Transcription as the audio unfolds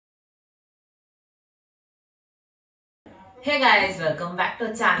Hey guys, welcome back to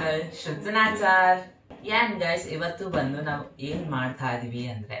channel Vishrutha. ಏನ್ guys ಇವತ್ತು ಬಂದು ನಾವು ಏನ್ ಮಾಡ್ತಾ ಇದೀವಿ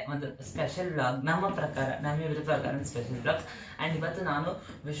ಅಂದ್ರೆ ಒಂದು ಸ್ಪೆಷಲ್ ವ್ಲಾಗ್ ನಮ್ಮಿಬ್ಬರ ಪ್ರಕಾರ ಸ್ಪೆಷಲ್ ವ್ಲಾಗ್ ಅಂಡ್ ಇವತ್ತು ನಾನು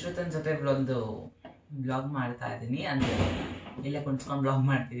ವಿಶ್ರುತನ್ ಜೊತೆ ಒಂದು ವ್ಲಾಗ್ ಮಾಡ್ತಾ ಇದ್ದೀನಿ ಅಂದ್ರೆ ಇಲ್ಲೇ ಕುಂತ್ಕೊಂಡು ವ್ಲಾಗ್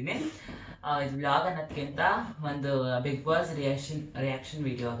ಮಾಡ್ತಿದ್ದೀನಿ. ಇದು ವ್ಲಾಗ್ ಅನ್ನೋದಕ್ಕಿಂತ ಒಂದು ಬಿಗ್ ಬಾಸ್ ರಿಯಾಕ್ಷನ್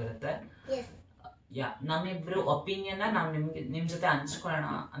ವಿಡಿಯೋ ಆಗಿರುತ್ತೆ. ನಮ್ಮಿಬ್ರು ಒಪಿನಿಯನ್ ನಾವು ನಿಮ್ ಜೊತೆ ಹಂಚ್ಕೊಳ್ಳೋಣ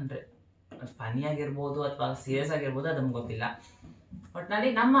ಅಂದ್ರೆ ಫನಿ ಆಗಿರ್ಬೋದು ಅಥವಾ ಸೀರಿಯಸ್ ಆಗಿರ್ಬೋದು ಅದು ನಮ್ಗೆ ಗೊತ್ತಿಲ್ಲ. ಒಟ್ನಲ್ಲಿ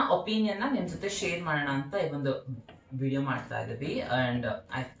ನಮ್ಮ ಒಪಿನಿಯನ್ ನಿಮ್ ಜೊತೆ ಶೇರ್ ಮಾಡೋಣ ಅಂತ ಈ ಒಂದು ವಿಡಿಯೋ ಮಾಡ್ತಾ ಇದ್ದೀವಿ. ಅಂಡ್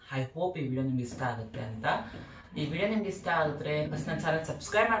ಐ ಹೋಪ್ ಈ ವಿಡಿಯೋ ನಿಮ್ಗೆ ಇಷ್ಟ ಆಗುತ್ತೆ ಅಂತ. ಈ ವಿಡಿಯೋ ನಿಮ್ಗೆ ಇಷ್ಟ ಆಗಿದ್ರೆ ಫಸ್ಟ್ ನನ್ನ ಚಾನಲ್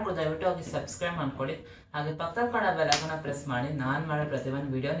ಸಬ್ಸ್ಕ್ರೈಬ್ ಮಾಡ್ಕೊಳ್ಳಿ, ದಯವಿಟ್ಟು ಹೋಗಿ ಸಬ್ಸ್ಕ್ರೈಬ್ ಮಾಡ್ಕೊಳ್ಳಿ. ಹಾಗೆ ಪಕ್ಕದ ಕಡೆ ಬೆಲ್ ಐಕಾನ್ ಪ್ರೆಸ್ ಮಾಡಿ ನಾನು ಮಾಡೋ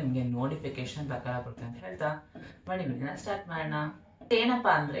ಪ್ರತಿಯೊಂದು ವಿಡಿಯೋ ನಿಮ್ಗೆ ನೋಟಿಫಿಕೇಶನ್ ಪ್ರಕಾರ ಬರುತ್ತೆ ಅಂತ ಹೇಳ್ತಾ ಬನ್ನಿ ವಿಡಿಯೋನ ಸ್ಟಾರ್ಟ್ ಮಾಡೋಣ.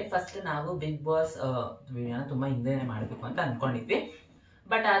 ಏನಪ್ಪಾ ಅಂದ್ರೆ ಫಸ್ಟ್ ನಾವು ಬಿಗ್ ಬಾಸ್ ವಿಡಿಯೋನ ತುಂಬಾ ಹಿಂದೆನೆ ಮಾಡ್ಬೇಕು ಅಂತ ಅನ್ಕೊಂಡಿದ್ವಿ.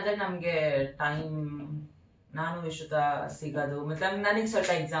 ಬಟ್ ಆದ್ರೆ ನಮ್ಗೆ ಟೈಮ್ ನಾನು ವಿಶ್ರುತ ಸಿಗೋದು ಮತ್ತೆ ನನಗೆ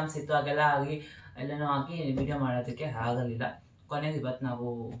ಸ್ವಲ್ಪ ಎಕ್ಸಾಮ್ಸ್ ಇತ್ತು, ಹಾಗೆಲ್ಲ ಆಗಿ ಎಲ್ಲನೂ ಆಗಿ ವಿಡಿಯೋ ಮಾಡೋದಕ್ಕೆ ಆಗಲಿಲ್ಲ. ಕೊನೆಗೆ ಇವತ್ತು ನಾವು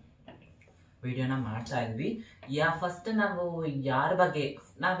ವಿಡಿಯೋನ ಮಾಡ್ತಾ ಇದ್ವಿ. ಫಸ್ಟ್ ನಾವು ಯಾರ ಬಗ್ಗೆ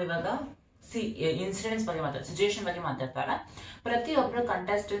ನಾವಿವಾಗ ಇನ್ಸಿಡೆಂಟ್ಸ್ ಬಗ್ಗೆ ಸಿಚುವೇಶನ್ ಬಗ್ಗೆ ಮಾತಾಡ್ತಾರ, ಪ್ರತಿಯೊಬ್ಬರು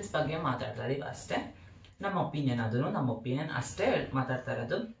ಕಂಟೆಸ್ಟೆಂಟ್ಸ್ ಬಗ್ಗೆ ಮಾತಾಡ್ತಾ ಇದೀವಿ ಅಷ್ಟೇ. ನಮ್ಮ ಒಪಿನಿಯನ್ ಅಷ್ಟೇ ಮಾತಾಡ್ತಾ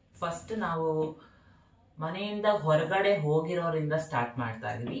ಇರೋದು. ಫಸ್ಟ್ ನಾವು ಮನೆಯಿಂದ ಹೊರಗಡೆ ಹೋಗಿರೋರಿಂದ ಸ್ಟಾರ್ಟ್ ಮಾಡ್ತಾ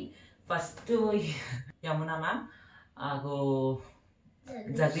ಇದೀವಿ. ಫಸ್ಟ್ ಯಮುನಾ ಮ್ಯಾಮ್ ಹಾಗೂ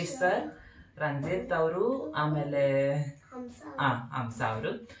ಜಗದೀಶ್ ಸರ್, ರಂಜಿತ್ ಅವರು, ಆಮೇಲೆ ಹಂಸ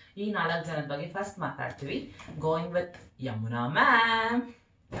ಅವರು, ಈ 4 ಜನದ ಬಗ್ಗೆ ಫಸ್ಟ್ ಮಾತಾಡ್ತೀವಿ. ಗೋಯಿಂಗ್ ವಿತ್ ಯಮುನಾ ಮ್ಯಾಮ್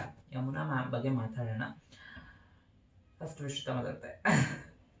ಬಗ್ಗೆ ಮಾತಾಡೋಣ. ಫಸ್ಟ್ ವಿಶ್ರುತ ಮಾತಾಡ್ತೆ.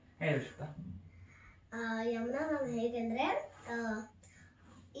 ಹೇಳಿ ವಿಶ್ರುತ. ಯಮುನಾ ಮ್ಯಾಮ್ ಹೇಗೆಂದ್ರೆ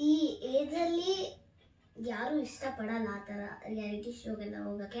ಈ ಏಜ್ ಅಲ್ಲಿ ಯಾರು ಇಷ್ಟಪಡಲ್ಲ ಆ ಥರ ರಿಯಾಲಿಟಿ ಶೋಗೆಲ್ಲ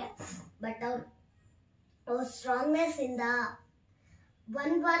ಹೋಗಕ್ಕೆ. ಬಟ್ ಅವ್ರ ಸ್ಟ್ರಾಂಗ್ನೆಸ್ ಇಂದ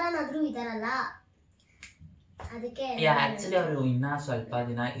ಒಂದ್ ವಾರನಾದ್ರೂ ಇದಾರಲ್ಲ, ಅದಕ್ಕೆ ಆಕ್ಚುಲಿ ಅವರು ಇನ್ನ ಸ್ವಲ್ಪ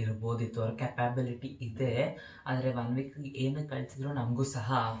ದಿನ ಇರ್ಬೋದಿತ್ತು, ಅವ್ರ ಕೆಪಾಬಿಲಿಟಿ ಇದೆ. ಆದ್ರೆ 1 ವೀಕ್ ಏನು ಕಳ್ಸಿದ್ರು ನಮಗೂ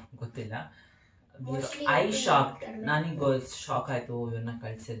ಸಹ ಗೊತ್ತಿಲ್ಲ. ನನಗೆ ಶಾಕ್ ಆಯ್ತು ಇವ್ರನ್ನ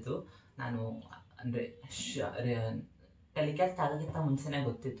ಕಳ್ಸಿದ್ದು. ನಾನು ಅಂದ್ರೆ ಟೆಲಿಕಾಸ್ಟ್ ಆಗೋಕ್ಕಿಂತ ಮುಂಚೆನೆ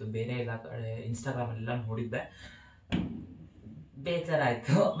ಗೊತ್ತಿತ್ತು, ಬೇರೆ ಎಲ್ಲ ಕಡೆ ಇನ್ಸ್ಟಾಗ್ರಾಮ್ ಎಲ್ಲ ನೋಡಿದ್ದೆ.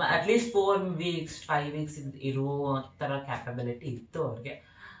 ಬೇಜಾರಾಯ್ತು. ಅಟ್ಲೀಸ್ಟ್ 4 ವೀಕ್ಸ್ 5 ವೀಕ್ಸ್ ಇರುವ ತರ ಕ್ಯಾಪಬಿಲಿಟಿ ಇತ್ತು ಅವ್ರಿಗೆ.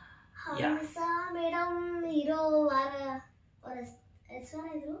 ಹಂಸ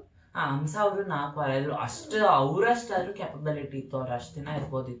ಅವರು 4 ವಾರ ಇದ್ರು, ಅವರಷ್ಟಾದ್ರೂ ಕ್ಯಾಪಬಿಲಿಟಿ ಇತ್ತು, ಅವ್ರು ಅಷ್ಟು ದಿನ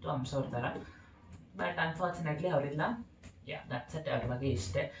ಇರ್ಬೋದಿತ್ತು ಹಂಸ ಅವ್ರ ತರ. But unfortunately ಅವರಿಲ್ಲ. That's it. ಅವ್ರ ಬಗ್ಗೆ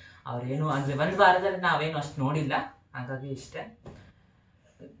ಇಷ್ಟೇ. ಅವ್ರೇನು ಅಂದ್ರೆ 1 ವಾರದಲ್ಲಿ ನಾವೇನು ಅಷ್ಟು ನೋಡಿಲ್ಲ, ಹಾಗಾಗಿ ಇಷ್ಟೇ.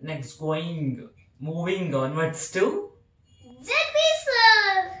 Next moving onwards to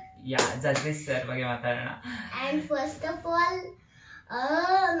Jagadish sir ಬಗ್ಗೆ ಮಾತಾಡೋಣ. ಅಂಡ್ ಫಸ್ಟ್ ಆಫ್ ಆಲ್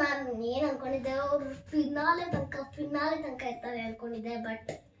ನಾನು ಏನ್ ಅನ್ಕೊಂಡಿದ್ದೆ, ಅವ್ರು ಫಿನಾಲೆ ತನಕ ಇರ್ತಾರೆ ಅನ್ಕೊಂಡಿದ್ದೆ. ಬಟ್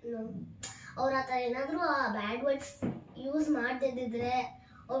ಅವ್ರ ಆತರ ಏನಾದ್ರು ಆ ಬ್ಯಾಡ್ ವರ್ಡ್ಸ್ ಯೂಸ್ ಮಾಡ್ತಿದ್ರೆ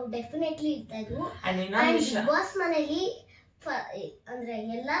ಅವ್ರು ಡೆಫಿನೆಟ್ಲಿ ಇರ್ತಾ ಇದ್ರು. ಬಿಗ್ ಬಾಸ್ ಮನೇಲಿ ಅಂದ್ರೆ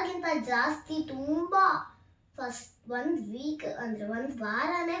ಎಲ್ಲರಿಗಿಂತ ಜಾಸ್ತಿ ತುಂಬಾ ಫಸ್ಟ್ 1 ವೀಕ್ ಅಂದ್ರೆ 1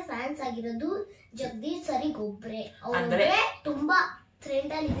 ವಾರನೇ ಫ್ಯಾನ್ಸ್ ಆಗಿರೋದು ಜಗದೀಶ್ ಸರಿಗೆ ಒಬ್ರೆ. ಅವ್ರೊಬ್ರೆ ತುಂಬಾ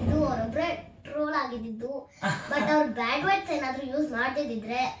ಟ್ರೆಂಡ್ ಅಲ್ಲಿ ಇದ್ದಿದ್ದು, ಅವ್ರೊಬ್ರೆ ಟ್ರೋಲ್ ಆಗಿದ್ದು. ಬಟ್ ಅವ್ರ ಬ್ಯಾಡ್ ವರ್ಡ್ಸ್ ಏನಾದ್ರು ಯೂಸ್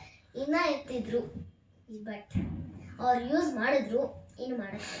ಮಾಡ್ತಿದ್ರೆ ಇನ್ನ ಇರ್ತಿದ್ರು. ಬಟ್ ಅವ್ರು ಯೂಸ್ ಮಾಡಿದ್ರು, ಇನ್ನು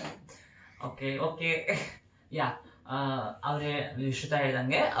ಮಾಡಕ್ಕೆ. ಓಕೆ ಅವ್ರೆ ವಿಶ್ರುತ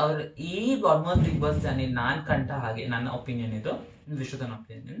ಹೇಳ್ದಂಗೆ ಅವ್ರು ಈ ಆಲ್ಮೋಸ್ಟ್ ಬಿಗ್ ಬಾಸ್ ಜರ್ನಿ ನಾನ್ ಕಂಡ ಹಾಗೆ ನನ್ನ ಒಪಿನಿಯನ್ ಇದು, ವಿಶ್ರುತನ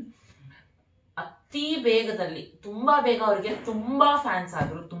ಒಪಿನಿಯನ್. ಅತಿ ಬೇಗದಲ್ಲಿ ತುಂಬಾ ಬೇಗ ಅವ್ರಿಗೆ ತುಂಬಾ ಫ್ಯಾನ್ಸ್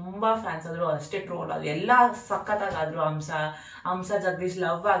ಆದ್ರು, ಅಷ್ಟೇ ಟ್ರೋಲ್ ಆದ್ರು, ಎಲ್ಲಾ ಸಖತ್ತಾಗಾದ್ರು. ಹಂಸ ಜಗದೀಶ್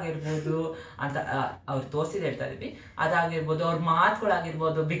ಲವ್ ಆಗಿರ್ಬೋದು ಅಂತ ಅವ್ರು ತೋರ್ಸಿದ್ ಹೇಳ್ತಾ ಇದೀವಿ, ಅದಾಗಿರ್ಬೋದು, ಅವ್ರ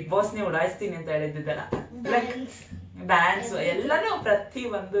ಮಾತುಗಳಾಗಿರ್ಬೋದು, ಬಿಗ್ ಬಾಸ್ ನೇ ಉಡಾಯಿಸ್ತೀನಿ ಅಂತ ಹೇಳಿದ್ದಲ್ಲ, ಲೈಕ್ ಡ್ಯಾನ್ಸ್ ಎಲ್ಲಾನು ಪ್ರತಿ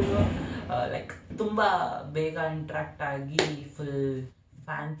ಒಂದು ಲೈಕ್ ತುಂಬಾ ಬೇಗ ಇಂಟ್ರಾಕ್ಟ್ ಆಗಿ ಫುಲ್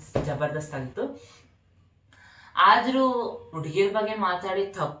ಫ್ಯಾನ್ಸ್ ಜಬರ್ದಸ್ತ್ ಆಗಿತ್ತು. ಆದ್ರೂ ಹುಡುಗಿಯರ ಬಗ್ಗೆ ಮಾತಾಡಿ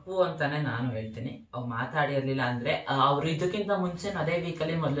ತಪ್ಪು ಅಂತಾನೆ ನಾನು ಹೇಳ್ತೀನಿ. ಅವ್ರು ಮಾತಾಡಿರ್ಲಿಲ್ಲ ಅಂದ್ರೆ ಅವ್ರು ಇದಕ್ಕಿಂತ ಮುಂಚೆ ಅದೇ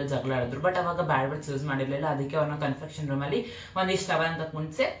ವೀಕಲ್ಲಿ ಮೊದಲು ಜಗಳ ಆಡಿದ್ರು. ಬಟ್ ಅವಾಗ ಬ್ಯಾಡ್ ವರ್ಡ್ಸ್ ಯೂಸ್ ಮಾಡಿರ್ಲಿಲ್ಲ. ಅದಕ್ಕೆ ಅವ್ರನ್ನ ಕನ್ಫೆಕ್ಷನ್ ರೂಮ್ ಅಲ್ಲಿ ಒಂದಿಷ್ಟು ಅವರ್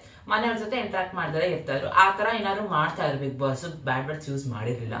ಮುಂಚೆ ಮನೆಯವ್ರ ಜೊತೆ ಇಂಟ್ರಾಕ್ಟ್ ಮಾಡಿದ್ರೆ ಇರ್ತಾ ಇದ್ರು. ಆ ತರ ಏನಾದ್ರು ಮಾಡ್ತಾ ಇದ್ರು big boss, bad words use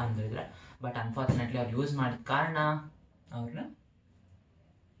ಮಾಡಿರ್ಲಿಲ್ಲ ಅಂದಿದ್ರೆ. ಬಟ್ ಅನ್ಫಾರ್ಚುನೇಟ್ಲಿ ಅವ್ರು ಯೂಸ್ ಮಾಡಿದ ಕಾರಣ ಅವ್ರನ್ನ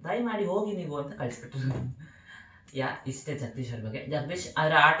ದಯಮಾಡಿ ಹೋಗಿ ನೀವು ಅಂತ ಕಳಿಸ್ಬಿಟ್ರು. ಇಷ್ಟೇ ಜಗದೀಶ್ ಅವ್ರ ಬಗ್ಗೆ. ಜಗದೀಶ್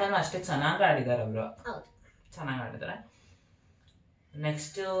ಅವ್ರ ಆಟನೂ ಅಷ್ಟೇ ಚೆನ್ನಾಗಿ ಆಡಿದಾರೆ, ಅವರು ಚೆನ್ನಾಗಿ ಆಡಿದಾರೆ.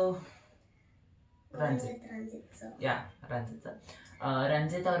 ನೆಕ್ಸ್ಟ್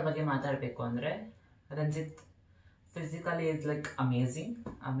ರಂಜಿತ್ ಅವ್ರ ಬಗ್ಗೆ ಮಾತಾಡ್ಬೇಕು ಅಂದ್ರೆ, Ranjit physically is like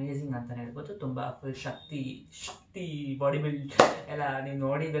amazing ಅಂತಾನೆ ಹೇಳ್ಬೋದು. ತುಂಬಾ ಫುಲ್ ಶಕ್ತಿ ಬಾಡಿ ಬಿಲ್ಡ್ ಎಲ್ಲ ನೀವು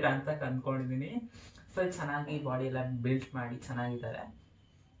ನೋಡಿದ್ದೀರಾ ಅಂತ ಅಂದ್ಕೊಂಡಿದ್ದೀನಿ. ಫುಲ್ ಚೆನ್ನಾಗಿ ಬಾಡಿ ಎಲ್ಲ ಬಿಲ್ಡ್ ಮಾಡಿ ಚೆನ್ನಾಗಿದ್ದಾರೆ.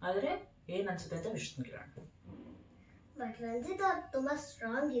 ಆದರೆ ಏನ್ ಅನ್ಸುತ್ತೆ ಅಂತ ವಿಷ್ಣು ಕೇಳೋಣ. ಬಟ್ ರಂಜಿತ್ ಅವ್ರು ತುಂಬಾ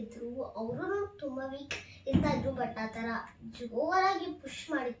ಸ್ಟ್ರಾಂಗ್ ಇದ್ರು, ಅವರು ತುಂಬಾ ವೀಕ್ ಇರ್ತಾ ಇದ್ರು. ಬಟ್ ಆ ತರ ಜೋರಾಗಿ ಪುಷ್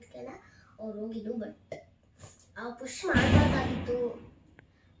ಮಾಡಿದ್ಕೆಲ್ಲ ಅವ್ರು ಹೋಗಿದ್ದು. ಬಟ್ ಆ ಪುಷ್ ಮಾಡಬೇಕಾಗಿತ್ತು.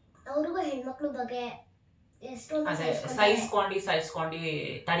 ಅವ್ರಿಗೂ ಹೆಣ್ಮಕ್ಳು ಬಗ್ಗೆ ಎಷ್ಟೊಂದು ಸಹಿಸ್ಕೊಂಡು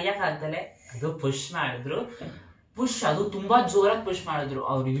ತಡಿಯಕ್ ಆಗ್ದಲೆ ಅದು ಪುಷ್ ಮಾಡಿದ್ರು. ಅದು ತುಂಬಾ ಜೋರಾಗಿ ಪುಷ್ ಮಾಡಿದ್ರು.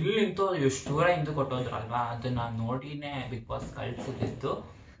 ಅವ್ರು ಇಲ್ಲಿಂತ ಎಷ್ಟು ದೂರ ಹಿಂದೆ ಕೊಟ್ಟೋದ್ರು ಅಲ್ವಾ, ಅದನ್ನ ನೋಡಿನೇ ಬಿಗ್ ಬಾಸ್ ಕಳ್ಸಿದ್ದು.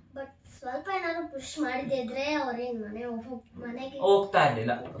 ಬಟ್ ಸ್ವಲ್ಪ ಏನಾದ್ರು ಪುಷ್ ಮಾಡಿದ್ರೆ ಅವ್ರೇನ್ ಮನೆಗೆ ಹೋಗ್ತಾ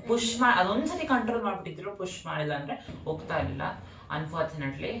ಇರ್ಲಿಲ್ಲ. ಅದೊಂದ್ಸತಿ ಕಂಟ್ರೋಲ್ ಮಾಡ್ಬಿಟ್ಟಿದ್ರು. ಪುಷ್ ಮಾಡಿಲ್ಲ ಅಂದ್ರೆ ಹೋಗ್ತಾ ಇರ್ಲಿಲ್ಲ.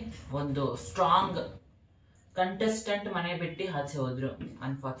 ಅನ್ಫಾರ್ಚುನೇಟ್ಲಿ ಒಂದು ಸ್ಟ್ರಾಂಗ್ ಕಂಟೆಸ್ಟೆಂಟ್ ಮನೆ ಬಿಟ್ಟು ಆಚೆ ಹೋದ್ರು.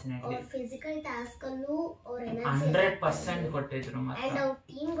 ಅನ್ಫಾರ್ಚುನೇಟ್ಲಿ ಫಿಸಿಕಲ್ ಟಾಸ್ಕ್ ಅನ್ನು ಅವ್ರು 100% ಕೊಟ್ಟಿದ್ರು. ಮತ್ತೆ ಅವ್ರ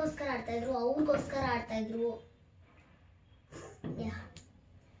ಟೀಮ್ ಗೋಸ್ಕರ ಆಡ್ತಾ ಇದ್ರು, ಅವ್ರಿಗೋಸ್ಕರ ಆಡ್ತಾ ಇದ್ರು.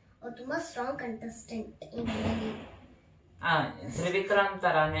 ಅವ್ರು ತುಂಬಾ ಸ್ಟ್ರಾಂಗ್ ಕಂಟೆಸ್ಟೆಂಟ್ ಈ ಮನೆಯಲ್ಲಿ. ತ್ರಿವಿಕ್ರಮ್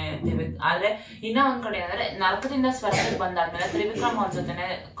ತರಾನೇ ಆದ್ರೆ ಇನ್ನ ಒಂದ್ ಕಡೆ ಅಂದ್ರೆ ನರಕದಿಂದ ಸ್ಪರ್ಧೆಗೆ ಬಂದಾದ್ಮೇಲೆ ತ್ರಿವಿಕ್ರಮ್ ಅವ್ರ ಜೊತೆನೆ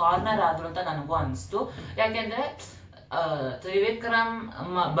ಕಾರ್ನರ್ ಆದ್ರು ಅಂತ ನನಗೂ ಅನ್ಸ್ತು. ಯಾಕೆಂದ್ರೆ ತ್ರಿವಿಕ್ರಮ್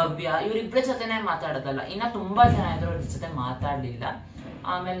ಭವ್ಯ ಇವ್ರಿಬ್ರ ಜೊತೆನೆ ಮಾತಾಡೋದಲ್ಲ, ಇನ್ನ ತುಂಬಾ ಜನ ಇದ್ರು, ಅವ್ರ ಜೊತೆ ಮಾತಾಡ್ಲಿಲ್ಲ.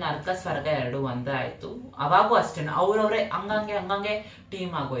 ಆಮೇಲೆ ನರ್ಕ ಸ್ವರ್ಗ 2 ಒಂದೇ ಆಯ್ತು. ಅವಾಗೂ ಅಷ್ಟೇನೆ ಅವ್ರವ್ರೆ ಹಂಗಂಗೆ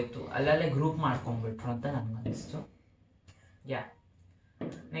ಟೀಮ್ ಆಗೋಯ್ತು, ಅಲ್ಲಲ್ಲೇ ಗ್ರೂಪ್ ಮಾಡ್ಕೊಂಡ್ಬಿಟ್ರು ಅಂತ ನನ್ಗನ್ನಿಸ್ತು.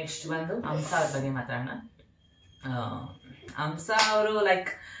 ನೆಕ್ಸ್ಟ್ ಬಂದು ಹಂಸ ಅವ್ರ ಬಗ್ಗೆ ಮಾತಾಡೋಣ. ಹಂಸ ಅವರು ಲೈಕ್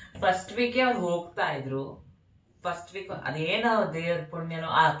ಫಸ್ಟ್ ವೀಕೆ ಅವ್ರು ಹೋಗ್ತಾ ಇದ್ರು. ಫಸ್ಟ್ ವೀಕ್ ಅದೇನೋ ದೇವ್ರ ಪುಣ್ಯನೋ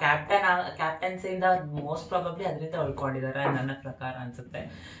ಆ ಕ್ಯಾಪ್ಟನ್ಸಿಯಿಂದ ಮೋಸ್ಟ್ ಪ್ರಾಬಬ್ಲಿ ಅದರಿಂದ ಉಳ್ಕೊಂಡಿದ್ದಾರೆ ನನ್ನ ಪ್ರಕಾರ ಅನ್ಸುತ್ತೆ.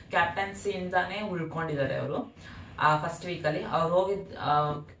 ಕ್ಯಾಪ್ಟನ್ಸಿಯಿಂದಾನೇ ಉಳ್ಕೊಂಡಿದ್ದಾರೆ ಅವರು ಆ ಫಸ್ಟ್ ವೀಕಲ್ಲಿ. ಅವ್ರು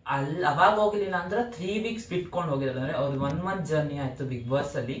ಅವಾಗ ಹೋಗಿರ್ಲಿಲ್ಲ ಅಂದ್ರೆ 3 ವೀಕ್ಸ್ ಬಿಟ್ಕೊಂಡು ಹೋಗಿದ್ದಾರೆ. ಅಂದ್ರೆ ಅವ್ರಿಗೆ 1 ಮಂತ್ ಜರ್ನಿ ಆಯ್ತು ಬಿಗ್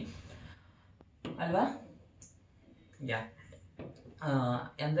ಬಾಸ್ ಅಲ್ಲಿ ಅಲ್ವಾ.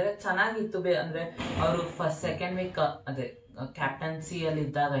 ಅಂದ್ರೆ ಚೆನ್ನಾಗಿತ್ತು. ಅಂದ್ರೆ ಅವರು ಸೆಕೆಂಡ್ ವೀಕ್ ಅದೇ ಕ್ಯಾಪ್ಟನ್ಸಿಯಲ್ಲಿ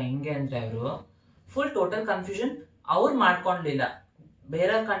ಇದ್ದಾಗ ಹೆಂಗೆ ಅಂದ್ರೆ ಅವರು ಫುಲ್ ಟೋಟಲ್ ಕನ್ಫ್ಯೂಷನ್ ಅವ್ರು ಮಾಡ್ಕೊಂಡ್ಲಿಲ್ಲ.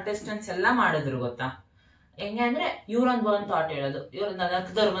 ಬೇರೆ ಕಂಟೆಸ್ಟೆಂಟ್ಸ್ ಎಲ್ಲ ಮಾಡಿದ್ರು ಗೊತ್ತಾ. ಹೆಂಗೆ ಅಂದ್ರೆ ಇವ್ರೊಂದು ಒಂದು ಥಾಟ್ ಹೇಳೋದು, ಇವ್ರೊಂದು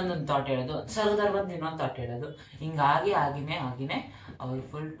ನರಕದವ್ರು ಬಂದೊಂದು ಥಾಟ್ ಹೇಳೋದು, ಸ್ವರ್ಗದವ್ರು ಬಂದು ಇನ್ನೊಂದು ಥಾಟ್ ಹೇಳೋದು. ಹಿಂಗಾಗಿ ಆಗಿನೇ ಅವ್ರಿಗೆ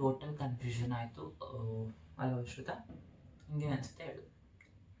ಫುಲ್ ಟೋಟಲ್ ಕನ್ಫ್ಯೂಷನ್ ಆಯ್ತು ಅಲ್ವಾ ವಿಶ್ರುತ? ಹಿಂಗೆ ಅನ್ಸುತ್ತೆ ಹೇಳು.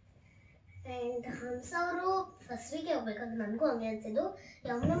 ಅಂಡ್ ಹಂಸ ಅವರು ಫಸ್ಟ್ ವೀಕೆ ಹೋಗ್ಬೇಕಾದ್ರೆ ನನಗೂ ಹಂಗೆ ಅನ್ಸಿದ್ದು.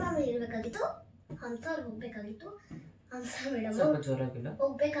 ಯಮುನಾ ಮ್ಯಾಮ್ ಇರ್ಬೇಕಾಗಿತ್ತು, ಹಂಸ ಅವ್ರಿಗೆ ಹೋಗ್ಬೇಕಾಗಿತ್ತು. ಹಂಸ ಮೇಡಮ್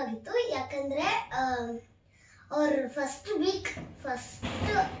ಹೋಗ್ಬೇಕಾಗಿತ್ತು. ಯಾಕಂದ್ರೆ ಅವ್ರ first week first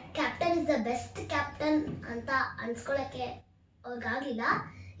captain is the best captain ಅಂತ ಅನ್ಸ್ಕೊಳಕ್ಕೆ ಅವ್ರಿಗಾಗ್ಲಿಲ್ಲ.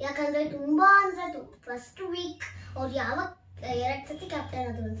 ಯಾಕಂದ್ರೆ ತುಂಬಾ ಅಂದ್ರೆ ಫಸ್ಟ್ ವೀಕ್ ಅವ್ರು ಯಾವಾಗ 2 ಸತಿ ಕ್ಯಾಪ್ಟನ್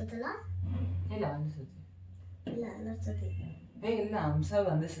ಆದ್ರು ಅನ್ಸುತ್ತಲ್ಲ. ಇಲ್ಲ 1 ಸತಿ ಇಲ್ಲ 2 ಸತಿ ಇಲ್ಲ ಹಂಸ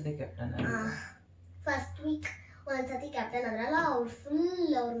 1 ಸತಿ ಕ್ಯಾಪ್ಟನ್. ಫಸ್ಟ್ ವೀಕ್ 1 ಸತಿ ಕ್ಯಾಪ್ಟನ್ ಆದ್ರಲ್ಲ,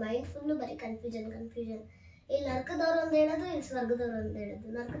 ಅವ್ರ ಮೈಂಡ್ ಫುಲ್ ಬರೀ ಕನ್ಫ್ಯೂಷನ್. ಇಲ್ಲಿ ನರ್ಕದವ್ರು ಒಂದ್ ಹೇಳೋದು, ಇಲ್ಲಿ ಸ್ವರ್ಗದವ್ರು ಒಂದ್ ಹೇಳೋದು,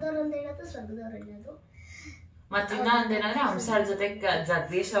 ನರ್ಕದವ್ರು ಒಂದ್ ಹೇಳೋದು, ಸ್ವರ್ಗದವ್ರು ಹೇಳೋದು. ಮತ್ತೆ ಇನ್ನೊಂದೇನಂದ್ರೆ ಹಂಸಾಳ ಜೊತೆ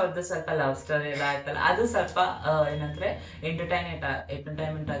ಜಗದೀಶ್ ಅವ್ರದ್ದು ಸ್ವಲ್ಪ ಲವ್ ಸ್ಟೋರಿ ಎಲ್ಲ ಆಯ್ತಲ್ಲ, ಅದು ಸ್ವಲ್ಪ ಏನಂದ್ರೆ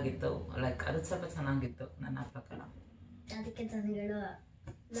ಎಂಟರ್ಟೈನ್ಮೆಂಟ್ ಆಗಿತ್ತು. ಲೈಕ್ ಅದು ಸ್ವಲ್ಪ ಚೆನ್ನಾಗಿತ್ತು ನನ್ನ ಪ್ರಕಾರ. ಅದಕ್ಕೆ ಜನಗಳು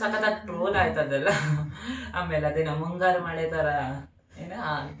ಸಖತ್ ಟ್ರೋಲ್ ಆಯ್ತದಲ್ಲ. ಆಮೇಲೆ ಅದೇನೋ ಮುಂಗಾರು ಮಳೆ ತರ ಏನ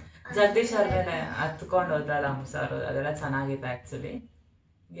ಜಗದೀಶ್ ಅವ್ರ ಮೇಲೆ ಹತ್ಕೊಂಡು ಹೋದ್ರಲ್ಲ ಹಂಸ ಅವರು, ಅದೆಲ್ಲ ಚೆನ್ನಾಗಿತ್ತು ಆಕ್ಚುಲಿ.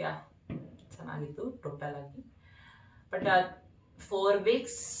 ಚೆನ್ನಾಗಿತ್ತು ಟೋಟಲ್ ಆಗಿ. ಬಟ್ 4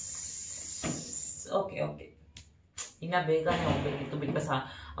 ವೀಕ್ಸ್ ಓಕೆ ಇನ್ನ ಬೇಗನೆ ಹೋಗ್ಬೇಕಿತ್ತು. ಬಿಕಾಸ್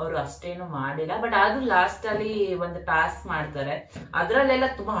ಅವರು ಅಷ್ಟೇನು ಮಾಡಿಲ್ಲ. ಬಟ್ ಅದು ಲಾಸ್ಟ್ ಅಲ್ಲಿ ಒಂದು ಟಾಸ್ಕ್ ಮಾಡ್ತಾರೆ, ಅದ್ರಲ್ಲೆಲ್ಲ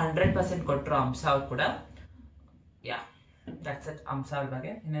ತುಂಬಾ 100% ಕೊಟ್ರು ಹಂಸ ಅವ್ರು ಕೂಡ. ದಟ್ಸ್ ಇಟ್ ಹಂಸ ಅವ್ರ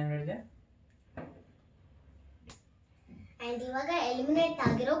ಬಗ್ಗೆ. ಇನ್ನೇನು ಹೇಳಿದೆ? ಅಂಡ್ ಇವಾಗ ಎಲಿಮಿನೇಟ್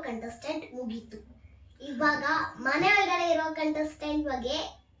ಆಗಿರೋ ಕಂಟೆಸ್ಟೆಂಟ್ ಮುಗೀತು. ಇವಾಗ ಮನೆ ಒಳಗಡೆ ಇರೋ ಕಂಟೆಸ್ಟೆಂಟ್ ಬಗ್ಗೆ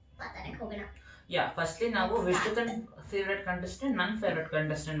ಮಾತಾಡಕ್ಕೆ ಹೋಗೋಣ. ಫಸ್ಟ್ಲಿ ನಾವು ವಿಶ್ರುತನ್ ಫೇವ್ರೆಟ್ ಕಂಟೆಸ್ಟೆಂಟ್, ನನ್ನ ಫೇವ್ರೆಟ್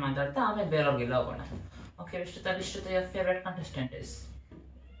ಕಂಟೆಸ್ಟೆಂಟ್ ಮಾತಾಡ್ತಾ ಆಮೇಲೆ ಬೇರೆಯವ್ರಿಗೆಲ್ಲ ಹೋಗೋಣ. Okay Vishruta, your favorite contestant is?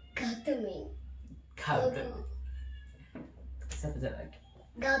 Gautami.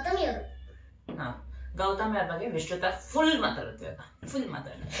 Gautami ಅವರು. ಗೌತಮಿ ಅವ್ರ ಬಗ್ಗೆ ವಿಶ್ರುತ ಫುಲ್ ಮಾತಾಡುತ್ತೆ.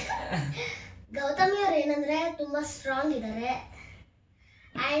 ಗೌತಮಿ ಅವ್ರು ಏನಂದ್ರೆ ತುಂಬಾ ಸ್ಟ್ರಾಂಗ್ ಇದ್ದಾರೆ.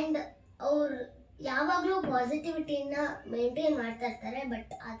 ಅಂಡ್ ಅವ್ರು ಯಾವಾಗ್ಲೂ ಪಾಸಿಟಿವಿಟಿನ ಮೇಂಟೈನ್ ಮಾಡ್ತಾ ಇರ್ತಾರೆ.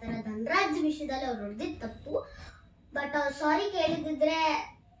 ಬಟ್ ಆ ತರ ಧನರಾಜ್ ವಿಷಯದಲ್ಲಿ ಅವ್ರು ಹೊಡೆದಿದ್ದು ತಪ್ಪು. ಬಟ್ ಅವ್ರು ಸಾರಿ ಕೇಳಿದ್ರೆ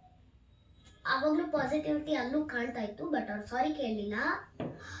ಆವಾಗ್ಲೂ ಪಾಸಿಟಿವಿಟಿ ಅಲ್ಲೂ ಕಾಣ್ತಾ ಇತ್ತು. ಬಟ್ ಅವ್ರು ಸಾರಿ ಕೇಳಲಿಲ್ಲ.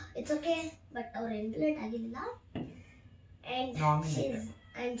 It's okay. ಬಟ್ ಅವ್ರು ಎಲಿಮಿನೇಟ್ ಆಗಿಲ್ಲ. ಅಂಡ್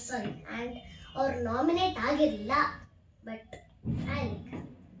ಅವ್ರು ನಾಮಿನೇಟ್ ಆಗಿರಲಿಲ್ಲ. ಬಟ್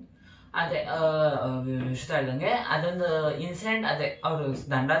ಅದೇ ವಿಶ್ರುತ ಹೇಳ್ದಂಗೆ ಅದೊಂದು ಇನ್ಸಿಡೆಂಟ್. ಅದೇ ಅವ್ರು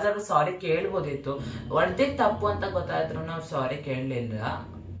ಧನರಾಜ್ ಅವ್ರು ಸಾರಿ ಕೇಳ್ಬೋದಿತ್ತು, ಹೊಡೆದಿದ್ ತಪ್ಪು ಅಂತ ಗೊತ್ತಾದ್ರು ಅವ್ರು ಸಾರಿ ಕೇಳಲಿಲ್ಲ.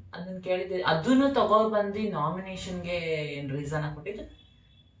 ಅದನ್ನ ಕೇಳಿದ್ದೆ, ಅದನ್ನು ತಗೊಬಂದು ನಾಮಿನೇಷನ್ಗೆ ಏನ್ ರೀಸನ್ ಕೊಟ್ಟಿದ್ದು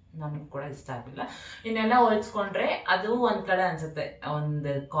ನಮ್ಗೆ ಕೂಡ ಇಷ್ಟ ಆಗಿಲ್ಲ. ಇನ್ನೆಲ್ಲ ಹೋಲ್ಸ್ಕೊಂಡ್ರೆ ಅದು ಒಂದ್ ಕಡೆ ಅನ್ಸುತ್ತೆ,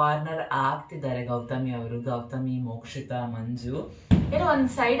 ಒಂದು ಕಾರ್ನರ್ ಆಗ್ತಿದ್ದಾರೆ ಗೌತಮಿ ಅವರು, ಗೌತಮಿ, ಮೋಕ್ಷಿತಾ, ಮಂಜು ಏನೋ ಒಂದ್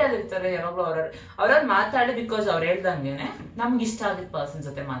ಸೈಡ್ ಅಲ್ಲಿ ಇರ್ತಾರೆ. ಯಾವಾಗ್ಲೂ ಅವ್ರವ್ರು ಮಾತಾಡಿ, ಬಿಕಾಸ್ ಅವ್ರು ಹೇಳ್ದಂಗೆನೆ ನಮ್ಗೆ ಇಷ್ಟ ಆಗಿದ್ ಪರ್ಸನ್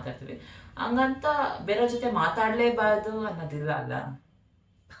ಜೊತೆ ಮಾತಾಡ್ತೀವಿ, ಹಂಗಂತ ಬೇರೆ ಜೊತೆ ಮಾತಾಡ್ಲೇಬಾರ್ದು ಅನ್ನೋದಿಲ್ಲ ಅಲ್ಲ.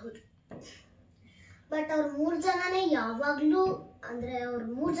 ಬಟ್ ಅವ್ರ 3 ಜನನೇ ಯಾವಾಗ್ಲೂ ಅಂದ್ರೆ ಅವ್ರ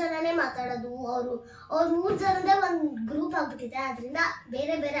 3 ಜನನೇ ಮಾತಾಡೋದು, ಅವ್ರ 3 ಜನದೇ ಒಂದ್ ಗ್ರೂಪ್ ಆಗ್ಬಿಟ್ಟಿದೆ. ಅದರಿಂದ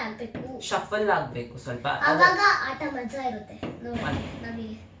ಬೇರೆ ಬೇರೆ ಆಗ್ಬೇಕು, ಶಫಲ್ ಆಗ್ಬೇಕು ಸ್ವಲ್ಪ, ಅವಾಗ ಆಟ ಮಜಾ ಇರುತ್ತೆ ನಮಗೆ.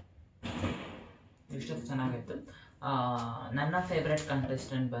 ಇಷ್ಟು ಚೆನ್ನಾಗಿತ್ತು. ನನ್ನ ಫೇವ್ರೆಟ್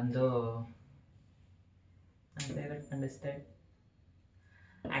ಕಂಟೆಸ್ಟೆಂಟ್ ಬಂದು,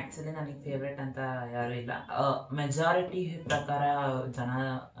 ಆಕ್ಚುಲಿ ನನಗೆ ಫೇವ್ರೆಟ್ ಅಂತ ಯಾರು ಇಲ್ಲ. ಮೆಜಾರಿಟಿ ಪ್ರಕಾರ ಜನ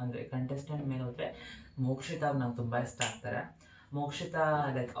ಅಂದ್ರೆ ಕಂಟೆಸ್ಟೆಂಟ್ ಮೇಲೆ ಹೋದ್ರೆ ಮೋಕ್ಷಿತಾ ಅವ್ರು ನಂಗೆ ತುಂಬಾ ಇಷ್ಟ ಆಗ್ತಾರೆ. ಮೋಕ್ಷಿತಾ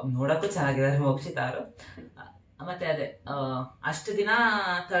ಲೈಕ್ ನೋಡಕ್ಕೂ ಚೆನ್ನಾಗಿದ್ದಾರೆ ಮೋಕ್ಷಿತಾ ಅವರು. ಮತ್ತೆ ಅದೇ ಅಷ್ಟು ದಿನ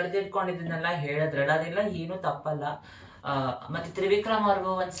ತಡೆದಿಟ್ಕೊಂಡಿದ್ದನ್ನೆಲ್ಲ ಹೇಳಿದ್ರಲ್ಲ, ಅದೆಲ್ಲ ಏನೂ ತಪ್ಪಲ್ಲ. ಮತ್ತೆ ತ್ರಿವಿಕ್ರಮ್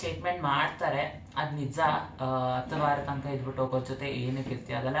ಅವ್ರಿಗೂ ಒಂದು ಸ್ಟೇಟ್ಮೆಂಟ್ ಮಾಡ್ತಾರೆ, ಅದ್ ನಿಜ. 10 ವಾರ ತನಕ ಇದ್ಬಿಟ್ಟು ಹೋಗೋರ್ ಜೊತೆ ಏನಕ್ಕೆ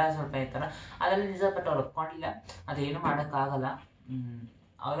ಇರ್ತೀವಿ, ಅದೆಲ್ಲ ಸ್ವಲ್ಪ ಇರ್ತಾರ, ಅದೆಲ್ಲ ನಿಜ. ಬಟ್ ಅವ್ರು ಒಪ್ಕೊಂಡಿಲ್ಲ, ಅದೇನು ಮಾಡೋಕ್ಕಾಗಲ್ಲ.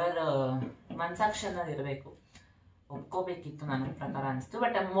 ಅವ್ರವ್ರ ಮನ್ಸಾಕ್ಷಿ ಅನ್ನೋದು ಇರಬೇಕು, ಒಪ್ಕೋಬೇಕಿತ್ತು ನನ್ನ ಪ್ರಕಾರ ಅನಿಸ್ತು.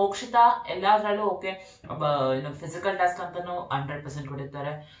 But Mokshitha ಎಲ್ಲಾದ್ರಲ್ಲೂ okay, physical task ಅಂತಾನು 100%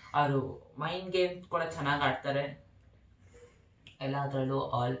 ಕೊಡಿರ್ತಾರೆ. ಅವರು ಮೈಂಡ್ ಗೇಮ್ ಕೂಡ ಚೆನ್ನಾಗಿ ಆಡ್ತಾರೆ, ಎಲ್ಲಾದ್ರಲ್ಲೂ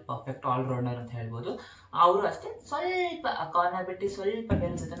ಪರ್ಫೆಕ್ಟ್ ಆಲ್ರೌಂಡರ್ ಅಂತ ಹೇಳ್ಬೋದು. ಅವರು ಅಷ್ಟೇ ಸ್ವಲ್ಪ ಕಾರ್ನರ್ ಬಿಟ್ಟು ಸ್ವಲ್ಪ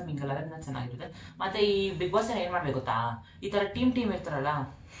ಬೇರೆ ಜೊತೆ ಮಿಂಗಲ್ ಆದ್ರೆ ಚೆನ್ನಾಗಿರುತ್ತೆ. ಮತ್ತೆ ಈ ಬಿಗ್ ಬಾಸ್ ಏನ್ ಮಾಡ್ಬೇಕು ಗೊತ್ತಾ, ಈ ತರ ಟೀಮ್ ಇರ್ತಾರಲ್ಲ,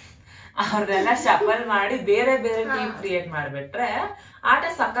 ಅವ್ರನ್ನೆಲ್ಲ ಶಫಲ್ ಮಾಡಿ ಬೇರೆ ಬೇರೆ ಟೀಮ್ ಕ್ರಿಯೇಟ್ ಮಾಡ್ಬಿಟ್ರೆ ಆಟ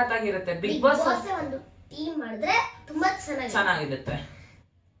ಸಖತ್ತಾಗಿರುತ್ತೆ. ಬಿಗ್ ಬಾಸ್ ಒಂದು ಟೀಮ್ ಮಾಡಿದ್ರೆ ತುಂಬಾ ಚೆನ್ನಾಗಿರುತ್ತೆ.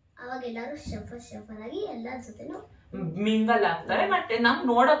 ಅವಾಗ ಎಲ್ಲರೂ ಶಫಲ್ ಆಗಿ ಎಲ್ಲರ ಜೊತೆನೂ ಮಿಂಗಲ್ ಆಗ್ತಾರೆ. ಮತ್ತೆ ನಮ್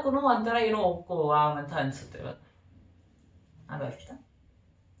ನೋಡಕ್ಕೂ ಒಂಥರ ಏನೋ ವಾವ್ ಅಂತ ಅನ್ಸುತ್ತೆ. ಇವಾಗ ಅದಷ್ಟ.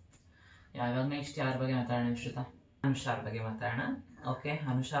 ಯಾವಾಗ ನೆಕ್ಸ್ಟ್ ಯಾರ ಬಗ್ಗೆ ಮಾತಾಡೋಣ ವಿಶ್ರುತ? ಅನುಷಾ ಬಗ್ಗೆ ಮಾತಾಡೋಣ. ಓಕೆ,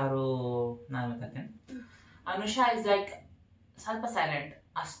 ಅನುಷಾ ಅವರು ನಾನು ಮಾತಾಡ್ತೇನೆ. ಅನುಷಾ ಇಸ್ ಲೈಕ್ ಸ್ವಲ್ಪ ಸೈಲೆಂಟ್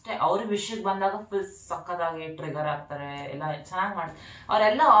ಅಷ್ಟೇ. ಅವ್ರ ವಿಷಯಕ್ಕೆ ಬಂದಾಗ ಫುಲ್ ಸಕ್ಕದಾಗಿ ಟ್ರಿಗರ್ ಆಗ್ತಾರೆ, ಎಲ್ಲ ಚೆನ್ನಾಗಿ ಮಾಡ್ತಾರೆ.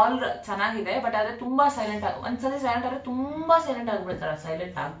 ಅವರೆಲ್ಲ ಆಲ್ ಚೆನ್ನಾಗಿದೆ, ಬಟ್ ಆದ್ರೆ ತುಂಬಾ ಸೈಲೆಂಟ್ ಒಂದ್ಸಲಿ ಸೈಲೆಂಟ್ ಆದ್ರೆ ತುಂಬಾ ಸೈಲೆಂಟ್ ಆಗ್ಬಿಡ್ತಾರೆ.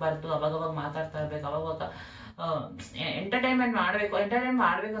 ಸೈಲೆಂಟ್ ಆಗ್ಬಾರ್ದು, ಅವಾಗ ಮಾತಾಡ್ತಾ ಇರ್ಬೇಕು, ಅವಾಗ ಎಂಟರ್ಟೈನ್ಮೆಂಟ್ ಮಾಡ್ಬೇಕು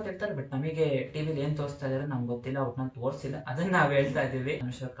ಅಂತ ಹೇಳ್ತಾರೆ. ಬಟ್ ನಮಗೆ ಟಿವಿಲಿ ಏನ್ ತೋರಿಸ್ತಾ ಇದಾರೆ ನಮ್ಗೆ ಗೊತ್ತಿಲ್ಲ, ಅವ್ರನ್ನ ತೋರಿಸಿಲ್ಲ, ಅದನ್ನ ನಾವ್ ಹೇಳ್ತಾ ಇದೀವಿ.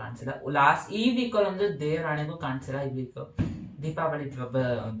 ಅನುಷಾ ಕಾಣಿಸಿಲ್ಲ ಲಾಸ್ಟ್ ಈ ವೀಕ್ ಒಂದು ದೇವರಾಣಿಗೂ ಕಾಣಿಸಿಲ್ಲ. ಈ ವೀಕ್ ದೀಪಾವಳಿ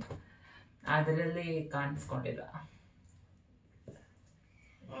ಅದರಲ್ಲಿ ಕಾಣಿಸ್ಕೊಂಡಿಲ್ಲ.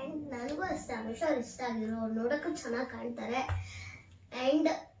 ನನಗೂ ಅಷ್ಟೇ ಅನುಷಾ ಇಷ್ಟ ಆಗಿರೋ, ನೋಡಕ್ಕೂ ಚೆನ್ನಾಗಿ ಕಾಣ್ತಾರೆ. ಅಂಡ್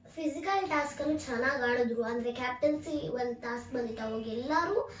ಫಿಸಿಕಲ್ ಟಾಸ್ಕ್ ಅನ್ನು ಚೆನ್ನಾಗಿ ಆಡಿದ್ರು. ಅಂದ್ರೆ ಕ್ಯಾಪ್ಟನ್ಸಿ ಒಂದ್ ಟಾಸ್ಕ್ ಬಂದಿತ್ತು, ಅವಾಗ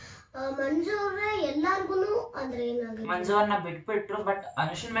ಎಲ್ಲಾರು ಮಂಜು ಅವ್ರೆ ಎಲ್ಲಾರ್ಗು ಅಂದ್ರೆ ಮಂಜು ಅವ್ರನ್ನ ಬಿಟ್ಬಿಟ್ರು. ಬಟ್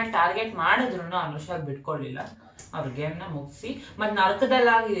ಅನುಷನ್ ಮೇಲೆ ಟಾರ್ಗೆಟ್ ಮಾಡಿದ್ರು, ಅನುಷಾ ಬಿಟ್ಕೊಳ್ಳಿಲ್ಲ. ಅವ್ರ ಗೇಮ್ ನ ಮುಗಿಸಿ ಮತ್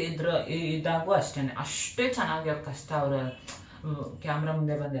ನರಕದಲ್ಲಾಗಿ ಇದಾಗೂ ಅಷ್ಟೇ ಚೆನ್ನಾಗಿ ಅವ್ರ ಕಷ್ಟ. ಅವ್ರ ಕ್ಯಾಮ್ರಾ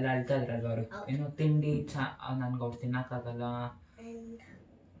ಮುಂದೆ ಬಂದೆಲ್ಲ ಅಳ್ತಾ ಇದ್ರಲ್ವ ಅವರು, ಏನೋ ತಿಂಡಿ ನನ್ಗೆ ಅವ್ರು ತಿನ್ನಕ್ಕಾಗಲ್ಲ,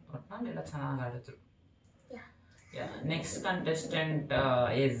 ಒಟ್ನಲ್ಲಿ ಚೆನ್ನಾಗಿ ಆಡಿದ್ರು. ನೆಕ್ಸ್ಟ್ ಕಂಟೆಸ್ಟೆಂಟ್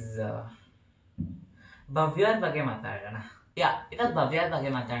ಇಸ್ ಭವ್ಯರ ಬಗ್ಗೆ ಮಾತಾಡೋಣ. ಇವಾಗ ಭವ್ಯರ ಬಗ್ಗೆ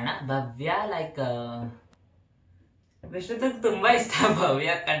ಮಾತಾಡೋಣ. ಭವ್ಯ ಲೈಕ್ ವಿಶ್ರುತಕ್ಕೆ ತುಂಬಾ ಇಷ್ಟ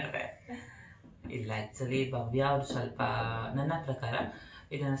ಭವ್ಯ ಕಂಡ್ರೆ. ಇಲ್ಲ, ಆಕ್ಚುಲಿ ಭವ್ಯ ಅವ್ರು ಸ್ವಲ್ಪ ನನ್ನ ಪ್ರಕಾರ,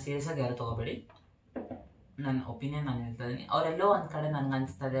 ಇದನ್ನ ಸೀರಿಯಸ್ ಆಗಿ ಯಾರು ತಗೋಬೇಡಿ, ನನ್ನ ಒಪಿನಿಯನ್ ನಾನು ಹೇಳ್ತಾ ಇದೀನಿ. ಅವರೆಲ್ಲೋ ಒಂದ್ ಕಡೆ ನನ್ಗೆ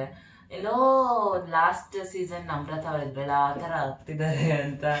ಅನ್ಸ್ತದೆ, ಎಲ್ಲೋ ಲಾಸ್ಟ್ ಸೀಸನ್ ನಮ್ರತ ಅವರಿದ್ರಲ್ಲ ಆ ತರ ಆಗ್ತಿದ್ದಾರೆ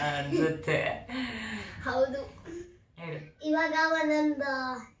ಅಂತ ಅನ್ಸುತ್ತೆ. ಹೌದು, ಇವಾಗ ಒಂದೊಂದು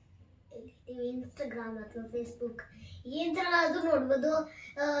ಇನ್ಸ್ಟಾಗ್ರಾಮ್ ಅಥವಾ ಫೇಸ್ಬುಕ್ ಏನ್ ತರ ಅದು ನೋಡ್ಬೋದು.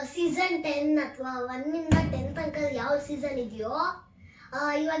 ಸೀಸನ್ 10 ಅಥವಾ 1 ಇಂದ 10 ತನಕ ಯಾವ ಸೀಸನ್ ಇದೆಯೋ,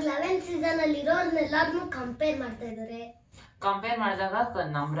 ಇವಾಗ 11th ಸೀಸನ್ ಅಲ್ಲಿ ಇರೋರ್ನೆಲ್ಲಾರ್ನು ಕಂಪೇರ್ ಮಾಡ್ತಾ ಇದಾರೆ. ಕಂಪೇರ್ ಮಾಡಿದಾಗ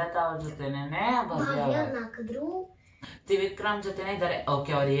ನಮ್ರತ ಅವ್ರ ಜೊತೆನೆ ಹಾಕಿದ್ರು, ತ್ರಿವಿಕ್ರಮ್ ಜೊತೆನೆ ಇದಾರೆ.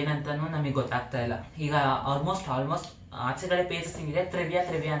 ಓಕೆ, ಅವ್ರು ಏನಂತಾನು ನಮಗೆ ಗೊತ್ತಾಗ್ತಾ ಇಲ್ಲ. ಈಗ ಆಲ್ಮೋಸ್ಟ್ ಆಚೆಗಡೆ ಪೇಜಸ್ ಇದೆ,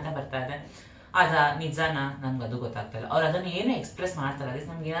 ತ್ರಿವ್ಯಾ ಅಂತ ಬರ್ತಾ ಇದೆ. ಅದ ನಿಜಾನ ನನ್ಗೆ ಅದು ಗೊತ್ತಾಗ್ತಾ ಇಲ್ಲ. ಅವ್ರು ಅದನ್ನ ಏನು ಎಕ್ಸ್ಪ್ರೆಸ್ ಮಾಡ್ತಾರೆ, ಅದೇ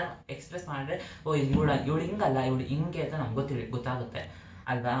ನಮ್ಗೆ ಏನಾದ್ರು ಎಕ್ಸ್ಪ್ರೆಸ್ ಮಾಡಿದ್ರೆ ಓ ಇವಳು ಹಿಂಗಲ್ಲ, ಇವಳು ಹಿಂಗೆ ಅಂತ ನಮ್ಗೆ ಗೊತ್ತಾಗುತ್ತೆ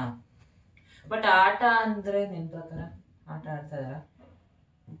ಅಲ್ವಾ. ಬಟ್ ಆಟ ಅಂದ್ರೆ ನಿನ್ ಪ್ರಕಾರ ಆಟ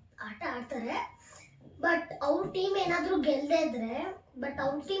ಆಡ್ತಾರೆ. ಬಟ್ ಅವ್ರ ಟೀಮ್ ಏನಾದ್ರು ಗೆಲ್ದೇ ಇದ್ರೆ, ಬಟ್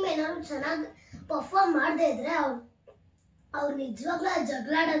ಅವ್ರ ಟೀಮ್ ಏನಾದ್ರು ಚೆನ್ನಾಗಿ ಪರ್ಫಾರ್ಮ್ ಮಾಡದೇ ಇದ್ರೆ ಅವ್ರು ನಿಜವಾಗ್ಲೂ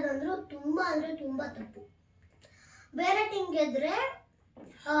ಜಗಳ ಆಡೋದಂದ್ರು ತುಂಬಾ ತಪ್ಪು. ಬೇರೆ ಟೀಮ್ ಗೆದ್ರೆ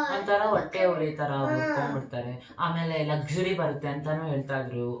ಒಂಥರ ಹೊಟ್ಟೆ ಉರಿ ತರ ಉಟ್ಕೊಂಡ್ಬಿಡ್ತಾರೆ. ಆಮೇಲೆ ಲಕ್ಸುರಿ ಬರುತ್ತೆ ಅಂತಾನು ಹೇಳ್ತಾ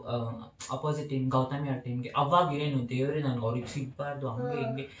ಇದ್ರು ಅಪೋಸಿಟ್ ಟೀಮ್, ಗೌತಮಿ ಅವ್ರ ಟೀಮ್ಗೆ. ಅವಾಗ ಏನು ದೇವ್ರಿ ನನ್ಗೆ ಅವ್ರಿಗೆ ಸಿಗ್ಬಾರ್ದು ಹಂಗೆ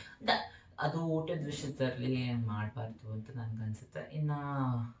ಹಿಂಗೆ ಅದು ಊಟದ ವಿಷಯದಲ್ಲಿ ಮಾಡಬಾರ್ದು ಅಂತ ನನ್ಗನ್ಸುತ್ತೆ. ಇನ್ನ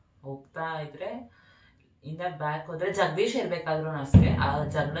ಹೋಗ್ತಾ ಇದ್ರೆ ಇಂದ ಬ್ಯಾಕ್ ಹೋದ್ರೆ ಜಗದೀಶ್ ಇರ್ಬೇಕಾದ್ರು ಅಷ್ಟೇ, ಆ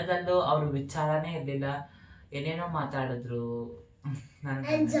ಜಗಳದಲ್ಲೂ ಅವ್ರ ವಿಚಾರನೇ ಇರ್ಲಿಲ್ಲ, ಏನೇನೋ ಮಾತಾಡಿದ್ರು.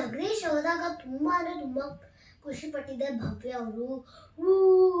 ಜಗದೀಶ್ ಹೋದಾಗ ತುಂಬಾ ಅಂದ್ರೆ ತುಂಬಾ ಖುಷಿ ಪಟ್ಟಿದ್ದೆ ಭವ್ಯ ಅವರು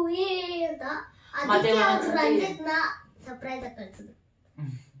ಅಂತ. ರಂಜಿತ್ನ ಸರ್ಪ್ರೈಸ್ ಆಗಿ ಕಳ್ಸಿದ್ರು.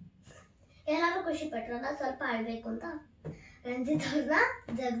 ಎಲ್ಲಾರು ಖುಷಿ ಪಟ್ರಲ್ಲ, ಸ್ವಲ್ಪ ಆಡ್ಬೇಕು ಅಂತ ರಂಜಿತ್ ಅವ್ರನ್ನ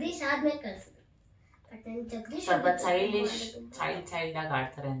ಜಗದೀಶ್ ಆದ್ಮೇಲೆ ಕಳ್ಸಿದ್ರು. ಜಗದೀಶ್ ಸ್ವಲ್ಪ ಚೈಲ್ಡ್ ಆಗಿ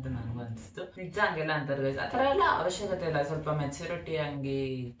ಆಡ್ತಾರೆ ಅಂತ ನನಗೂ ಅನ್ಸಿತ್ತು. ನಿಜ ಹಂಗೆಲ್ಲ ಅಂತಾರೆ, ಆತರ ಎಲ್ಲ ಅವಶ್ಯಕತೆ ಇಲ್ಲ, ಸ್ವಲ್ಪ ಮೆಚುರಿಟಿ ಹಂಗೆ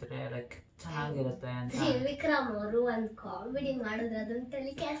ಇದ್ರೆ ಲೈಕ್ ಚೆನ್ನಾಗಿರುತ್ತೆ ಅಂತ. ವಿಕ್ರಮ್ ಅವರು ಒಂದ್ ಕಾಮಿಡಿ ಮಾಡಿದ್ರು, ಅದನ್ನ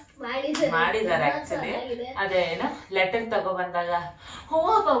ಟೆಲಿಕಾಸ್ಟ್ ಮಾಡಿದ್ದಾರೆ ಆಕ್ಚುಲಿ. ಅದೇನ ಲೆಟರ್ ತಗೋ ಬಂದಾಗ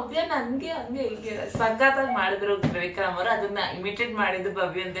ಭವ್ಯ ನನ್ಗೆ ಹಂಗೆ ಹೀಗೆ ಸಖತ್ತಾಗಿ ಮಾಡಿದ್ರು ವಿಕ್ರಮ್ ಅವರು. ಅದನ್ನ ಇಮಿಟೇಟ್ ಮಾಡಿದ್ದು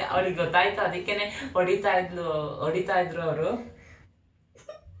ಭವ್ಯ ಅಂತೆ, ಅವ್ರಿಗೆ ಗೊತ್ತಾಯ್ತು, ಅದಕ್ಕೇನೆ ಹೊಡಿತಾ ಇದ್ರು ಅವರು.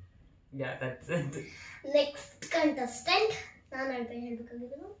 ನೆಕ್ಸ್ಟ್ ಕಂಟೆಸ್ಟೆಂಟ್ ನಾನು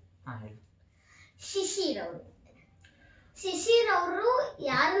ಹೇಳ್ಬೇಕಾಗಿದ್ದು ಶಿಶಿರ್ ಅವರು. ಶಿಶಿರ್ ಅವರು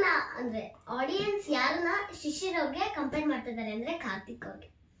ಯಾರನ್ನ ಅಂದ್ರೆ ಆಡಿಯನ್ಸ್ ಯಾರನ್ನ ಶಿಶಿರ್ ಅವ್ರಿಗೆ ಕಂಪೇರ್ ಮಾಡ್ತಿದ್ದಾರೆ ಅಂದ್ರೆ ಕಾರ್ತಿಕ್ ಅವ್ರಿಗೆ.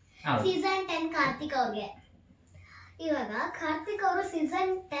 ಸೀಸನ್ 10 ಕಾರ್ತಿಕ್ ಅವ್ರಿಗೆ. ಇವಾಗ ಕಾರ್ತಿಕ್ ಅವರು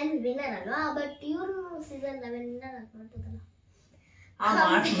ಸೀಸನ್ 10 ವಿನ್ನರ್ ಅಲ್ವಾ, ಬಟ್ ಇವ್ರು ಸೀಸನ್ 11 ವಿನ್ನರ್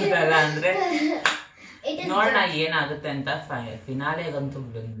ಮಾಡ್ತಿದ್ದಲ್ಲ ಅಂದ್ರೆ ನೋಡೋಣ ಏನಾಗುತ್ತೆ ಅಂತ. ಫಿನಾಲೆಗಂತೂ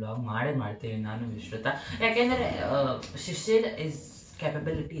ಬ್ಲಾಗ್ ಮಾಡ್ತೀವಿ ನಾನು ವಿಶ್ರುತ, ಯಾಕೆಂದ್ರೆ ಶಿಶಿರ್ ಇಸ್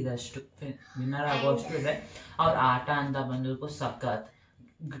ಕ್ಯಾಪಬಿಲಿಟಿ ಇದಷ್ಟು ವಿನ್ನರ್ ಆಗೋಷ್ಟು ಇದೆ. ಅವ್ರ ಆಟ ಅಂತ ಬಂದಕ್ಕೂ ಸಖತ್.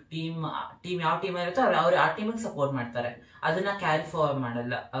 ಟೀಮ್ ಯಾವ ಟೀಮ್ ಇರುತ್ತೋ ಅವ್ರು ಆ ಟೀಮಿಗೆ ಸಪೋರ್ಟ್ ಮಾಡ್ತಾರೆ, ಅದನ್ನ ಕ್ಯಾರಿ ಫಾರ್ವರ್ಡ್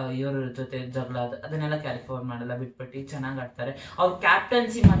ಮಾಡಲ್ಲ. ಇವ್ರ ಜೊತೆ ಜಗಳ ಅದನ್ನೆಲ್ಲ ಕ್ಯಾರಿ ಫಾರ್ವರ್ಡ್ ಮಾಡಲ್ಲ, ಬಿಟ್ಬಿಟ್ಟು ಚೆನ್ನಾಗಿ ಆಡ್ತಾರೆ. ಅವ್ರ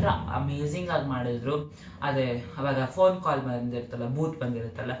ಕ್ಯಾಪ್ಟನ್ಸಿ ಮಾತ್ರ ಅಮೇಝಿಂಗ್ ಆಗಿ ಮಾಡಿದ್ರು. ಅದೇ ಅವಾಗ phone call ಬಂದಿರುತ್ತಲ್ಲ, booth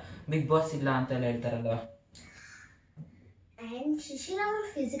ಬಂದಿರುತ್ತಲ್ಲ, big boss ಇಲ್ಲ ಅಂತೆಲ್ಲ ಹೇಳ್ತಾರಲ್ವ. ಅಂಡ್ ಶಿಶಿರ್ ಅವರು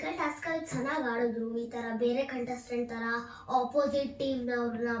ಫಿಸಿಕಲ್ ಟಾಸ್ಕ್ ಅಲ್ಲಿ ಚೆನ್ನಾಗಿ ಆಡಿದ್ರು. ಈ ತರ ಬೇರೆ ಕಂಟೆಸ್ಟೆಂಟ್ ತರ ಆಪೋಸಿಟ್ ಟೀಮ್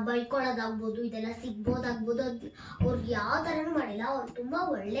ಅವ್ರನ್ನ ಬೈಕೊಳ್ಳೋದಾಗ್ಬೋದು, ಇದೆಲ್ಲ ಸಿಗ್ಬೋದಾಗ್ಬೋದು, ಅವ್ರಿಗೆ ಯಾವ ತರನು ಮಾಡಿಲ್ಲ. ಅವ್ರು ತುಂಬಾ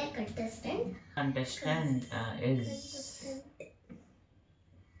ಒಳ್ಳೆ contestant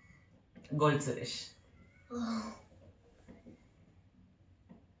gold Suresh.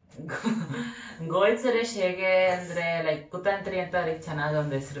 Gold Suresh ಹೇಗೆ ಅಂದ್ರೆ ಲೈಕ್ ಕುತಂತ್ರಿ ಅಂತ ಅವ್ರಿಗೆ ಚೆನ್ನಾಗಿ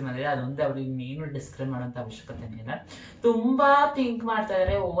ಒಂದು ಹೆಸರು ಬಂದಿದೆ, ಅದೊಂದೇ ಅವ್ರಿಗೆ ನೀನು ಡಿಸ್ಕ್ರೈಬ್ ಮಾಡೋಂಥ ಅವಶ್ಯಕತೆ ಇಲ್ಲ. ತುಂಬಾ ಥಿಂಕ್ ಮಾಡ್ತಾ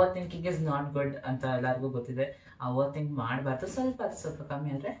ಇದಾರೆ. Over thinking is not good ಅಂತ ಎಲ್ಲರಿಗೂ ಗೊತ್ತಿದೆ. ಆ ಓವರ್ ಥಿಂಕ್ ಮಾಡಬಾರ್ದು, ಸ್ವಲ್ಪ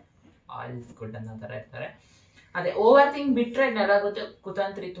ಕಮ್ಮಿ ಅಂದ್ರೆ ಆಲ್ ಇಸ್ ಗುಡ್ ಅನ್ನೋ ತರ ಇರ್ತಾರೆ. ಅದೇ ಓವರ್ ಥಿಂಕ್ ಬಿಟ್ರೆ ಎಲ್ಲ ಗೊತ್ತು.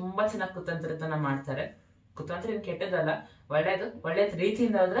 ಕುತಂತ್ರಿ ತುಂಬಾ ಚೆನ್ನಾಗಿ ಕುತಂತ್ರಿತನ ಮಾಡ್ತಾರೆ. ಕುತಂತ್ರಿ ಕೆಟ್ಟದಲ್ಲ, ಒಳ್ಳೇದ್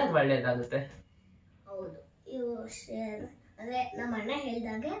ರೀತಿಯಿಂದ ಹೋದ್ರೆ ಅದು ಒಳ್ಳೇದಾಗುತ್ತೆ. ಹೌದು, ಅಂದ್ರೆ ನಮ್ಮ ಅಣ್ಣ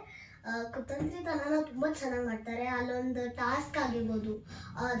ಹೇಳ್ದಾಗೆ ಕುತಂತ್ರಿತನ ತುಂಬಾ ಚೆನ್ನಾಗಿ ಮಾಡ್ತಾರೆ. ಅಲ್ಲೊಂದು ಟಾಸ್ಕ್ ಆಗಿರ್ಬೋದು,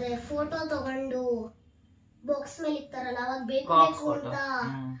 ಅದೇ ಫೋಟೋ ತಗೊಂಡು ಬಾಕ್ಸ್ ಮೇಲೆ ಇರ್ತಾರಲ್ಲ, ಅವಾಗ ಬೇಕು ಅಂತ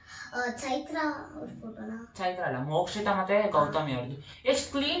ಚೈತ್ರ ಅವ್ರ ಫೋಟೋನ, ಚೈತ್ರ ಅಲ್ಲ ಮೋಕ್ಷಿತಾ ಮತ್ತೆ ಗೌತಮಿ ಅವ್ರದ್ದು ಎಷ್ಟು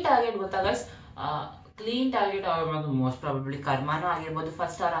ಕ್ಲೀನ್ ಟಾರ್ಗೆಟ್ ಗೊತ್ತಾ ಗೈಸ್. ಕ್ಲೀನ್ ಟಾರ್ಗೆಟ್ ಅವ್ರ ಮೋಸ್ಟ್ ಪ್ರಾಬಬ್ಲಿ ಕರ್ಮಾನು ಆಗಿರ್ಬೋದು.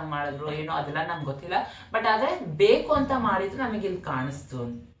 ಫಸ್ಟ್ ಅವ್ರು ಹಂಗ್ ಮಾಡಿದ್ರು ಏನೋ ಅದೆಲ್ಲ ನಮ್ಗೆ ಗೊತ್ತಿಲ್ಲ, ಬಟ್ ಆದ್ರೆ ಬೇಕು ಅಂತ ಮಾಡಿದ್ರು ನಮಗೆ ಇಲ್ಲಿ ಕಾಣಿಸ್ತು.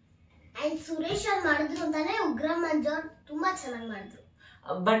 ಅಂಡ್ ಸುರೇಶ್ ಅವ್ರು ಮಾಡಿದ್ರು ಅಂತಾನೆ ಉಗ್ರ ಮಂಜೋರ್ ತುಂಬಾ ಚೆನ್ನಾಗಿ ಮಾಡಿದ್ರು.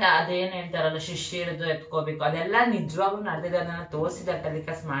 ಬಟ್ ಅದೇನ್ ಹೇಳ್ತಾರಲ್ಲ ಶಿಷ್ಯರದು ಎತ್ಕೋಬೇಕು, ಅದೆಲ್ಲ ನಿಜವಾಗ್ಲೂ ನಡೆದಿದೆ, ಅದನ್ನ ತೋರಿಸಿದ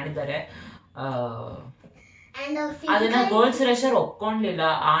ಟೆಲಿಕಾಸ್ಟ್ ಮಾಡಿದ್ದಾರೆ. ಅದನ್ನ ಗೋಲ್ಡ್ ಸುರೇಶ್ ಅವ್ರು ಒಪ್ಕೊಂಡ್ಲಿಲ್ಲ,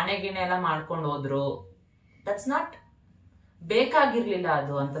 ಆಣೆಗಿಣೆ ಎಲ್ಲ ಮಾಡ್ಕೊಂಡು ಹೋದ್ರು. ದಟ್ಸ್ ನಾಟ್ ಬೇಕಾಗಿರ್ಲಿಲ್ಲ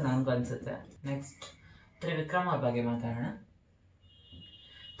ಅದು ಅಂತ ನನ್ಗೂ ಅನ್ಸುತ್ತೆ. ನೆಕ್ಸ್ಟ್ ತ್ರಿವಿಕ್ರಮ್ ಅವ್ರ ಬಗ್ಗೆ ಮಾತಾಡೋಣ.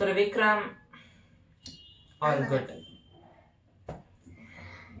 Trivikram all good.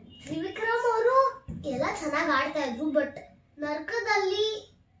 ತ್ರಿವಿಕ್ರಮ್ ಅವರು ಎಲ್ಲ ಚೆನ್ನಾಗಿ ಆಡ್ತಾ ಇದ್ರು, ಬಟ್ ನರ್ಕದಲ್ಲಿ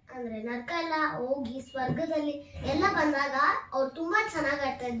ಅಂದ್ರೆ ನರ್ಕ ಎಲ್ಲ ಹೋಗಿ ಸ್ವರ್ಗದಲ್ಲಿ ಎಲ್ಲ ಬಂದಾಗ ಅವ್ರು ತುಂಬಾ ಚೆನ್ನಾಗಿ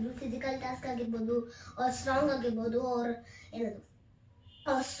ಆಡ್ತಾ ಇದ್ರು. ಫಿಸಿಕಲ್ ಟಾಸ್ಕ್ ಆಗಿರ್ಬೋದು, ಅವ್ರ ಸ್ಟ್ರಾಂಗ್ ಆಗಿರ್ಬೋದು, ಅವ್ರ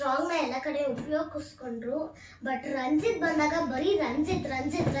ಸ್ಟ್ರಾಂಗ್ ನ ಎಲ್ಲ ಕಡೆ ಉಪಯೋಗಿಸ್ಕೊಂಡ್ರು. ಬಟ್ ರಂಜಿತ್ ಬಂದಾಗ ಬರೀ ರಂಜಿತ್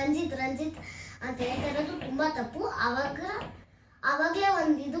ರಂಜಿತ್ ರಂಜಿತ್ ರಂಜಿತ್ ಅಂತ ಹೇಳ್ತಾ ಇರೋದು ತುಂಬಾ ತಪ್ಪು. ಅವಾಗ್ಲೇ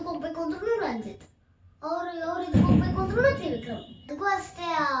ಒಂದ್ ಇದಕ್ ಹೋಗ್ಬೇಕು ಅಂದ್ರೂ ರಂಜಿತ್, ಅವ್ರು ಇದಕ್ಕೆ ಹೋಗ್ಬೇಕು ಅಂದ್ರೂ ತ್ರಿವಿಕ್ರಮ್. ಅದಕ್ಕೂ ಅಷ್ಟೇ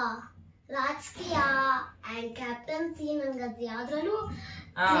ರಾಜಕೀಯ ಅಂಡ್ ಕ್ಯಾಪ್ಟನ್ಸಿ ನನ್ಗೆ ಅದು ಯಾವ್ದ್ರಲ್ಲೂ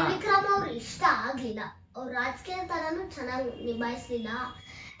ತ್ರಿವಿಕ್ರಮ್ ಅವ್ರು ಇಷ್ಟ ಆಗ್ಲಿಲ್ಲ. ಅವ್ರು ರಾಜಕೀಯ ತರಾನು ಚೆನ್ನಾಗಿ ನಿಭಾಯಿಸ್ಲಿಲ್ಲ.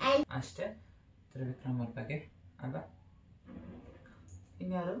 ಅಂಡ್ ಅಷ್ಟೇ ತ್ರಿವಿಕ್ರಮ್ ಅವ್ರ ಬಗ್ಗೆ ಅಲ್ವಾ.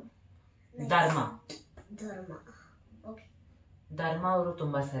 ಇನ್ಯಾರು? ಧರ್ಮ ಅವರು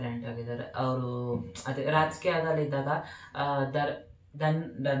ತುಂಬಾ ಸೈಲೆಂಟ್ ಆಗಿದ್ದಾರೆ. ಅವರು ಅದೇ ರಾಜಕೀಯದಲ್ಲಿ ಇದ್ದಾಗ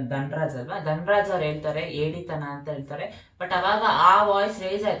ಧನ್ರಾಜ್ ಅಲ್ವಾ, ಧನ್ರಾಜ್ ಅವ್ರು ಹೇಳ್ತಾರೆ ಏಡಿತನ ಅಂತ ಹೇಳ್ತಾರೆ. ಬಟ್ ಅವಾಗ ಆ ವಾಯ್ಸ್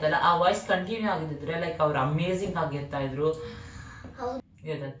ರೇಸ್ ಆಯ್ತಲ್ಲ, ಆ ವಾಯ್ಸ್ ಕಂಟಿನ್ಯೂ ಆಗಿದ್ರೆ ಲೈಕ್ ಅವ್ರು ಅಮೇಝಿಂಗ್ ಆಗಿರ್ತಾ ಇದ್ರು.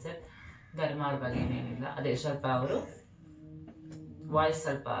 ಇದಕ್ಕೆ ಗರಿಮಾ ಅವ್ರ ಬಗ್ಗೆ ಏನೇನಿಲ್ಲ. ಅದೇ ಸ್ವಲ್ಪ ಅವರು ವಾಯ್ಸ್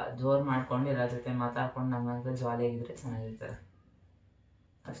ಸ್ವಲ್ಪ ಜೋರ್ ಮಾಡ್ಕೊಂಡು ಎಲ್ಲರ ಜೊತೆ ಮಾತಾಡ್ಕೊಂಡು ನಮ್ಮಂತ ಜಾಲಿ ಆಗಿದ್ರೆ ಚೆನ್ನಾಗಿರ್ತಾರೆ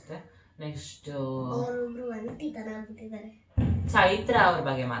ಅಷ್ಟೇ. ನೆಕ್ಸ್ಟ್ ಚೈತ್ರ ಅವ್ರ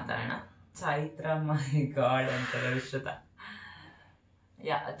ಬಗ್ಗೆ ಮಾತಾಡೋಣ. ಚೈತ್ರ ಮೈ ಗಾಡ್ ಅಂತಾರೆ ವಿಶ್ರುತ.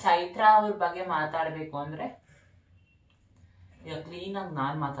 ಚೈತ್ರ ಅವ್ರ ಬಗ್ಗೆ ಮಾತಾಡ್ಬೇಕು ಅಂದ್ರೆ ಕ್ಲೀನ್ ಆಗಿ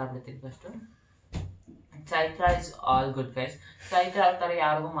ನಾನ್ ಮಾತಾಡ್ಬಿಡ್ತೀನಿ first. Chaitra is all good guys. Chaitra ಅವ್ರ ತರ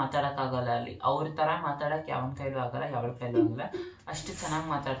ಯಾರಿಗೂ ಮಾತಾಡಕ್ ಆಗಲ್ಲ ಅಲ್ಲಿ. ಅವ್ರ ತರ ಮಾತಾಡಕ್ ಯಾವನ್ ಕೈಲೂ ಆಗಲ್ಲ, ಯಾವಳ ಕೈಲೂ ಆಗಲ್ಲ. ಅಷ್ಟು ಚೆನ್ನಾಗಿ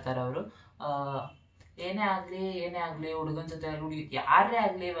ಮಾತಾಡ್ತಾರೆ ಅವರು. ಏನೇ ಆಗ್ಲಿ ಹುಡುಗನ ಜೊತೆ ಹುಡುಗಿ ಯಾರೇ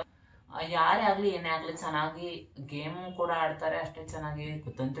ಆಗ್ಲಿ ಏನೇ ಆಗ್ಲಿ ಚೆನ್ನಾಗಿ ಗೇಮ್ ಕೂಡ ಆಡ್ತಾರೆ. ಅಷ್ಟೇ ಚೆನ್ನಾಗಿ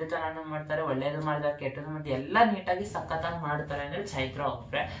ಕುತಂತ್ರಿತನ ಮಾಡ್ತಾರೆ. ಒಳ್ಳೇದು ಮಾಡಿದಾಗ ಕೆಟ್ಟದ್ದು ಮಾಡ್ತಾರೆ, ಎಲ್ಲ ನೀಟಾಗಿ ಸಖತ್ತಾಗಿ ಮಾಡ್ತಾರೆ ಅಂದ್ರೆ ಚೈತ್ರ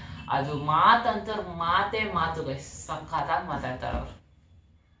ಒಬ್ರೆ. ಅದು ಮಾತಂತವ್ರ ಮಾತು ಗೈಸ್, ಸಖತ್ತಾಗಿ ಮಾತಾಡ್ತಾರೆ ಅವ್ರು.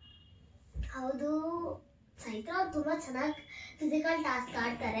 ಹೌದು, ಚೈತ್ರ ಅವ್ರು ತುಂಬಾ ಚೆನ್ನಾಗಿ ಫಿಸಿಕಲ್ ಟಾಸ್ಕ್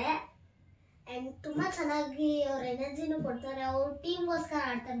ಆಡ್ತಾರೆ ಅಂಡ್ ತುಂಬಾ ಚೆನ್ನಾಗಿ ಅವ್ರ ಎನರ್ಜಿನೂ ಕೊಡ್ತಾರೆ. ಅವ್ರ ಟೀಮ್ಗೋಸ್ಕರ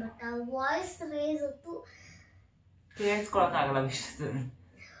ಆಡ್ತಾರೆ. ಬಟ್ ಆ ವಾಯ್ಸ್ ರೇಸ್ ಹೊತ್ತು ಕೇಳಿಸ್ಕೊಳಕ್ ಆಗಲ್ಲ.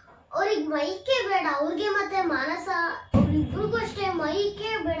 ಅವ್ರಿಗೆ ಮೈಕೆ ಬೇಡ, ಅವ್ರಿಗೆ ಮತ್ತೆ ಮಾನಸ ಅವ್ರಿಬ್ರಿಗೂ ಅಷ್ಟೇ ಮೈಕೆ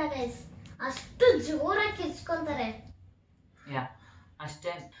ಬೇಡ ಗೈಸ್, ಅಷ್ಟು ಜೋರಾಗಿ ಕಿರ್ಚ್ಕೊಂತಾರೆ.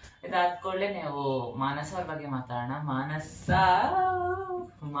 ಅಷ್ಟೇ. ಇದಾದ್ಕೊಳ್ಳೆ ನೀವು ಮಾನಸ ಅವ್ರ ಬಗ್ಗೆ ಮಾತಾಡೋಣ.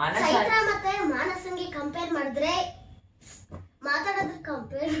 ಚೈತ್ರ ಮತ್ತೆ ಮಾನಸಂಗೆ ಕಂಪೇರ್ ಮಾಡಿದ್ರೆ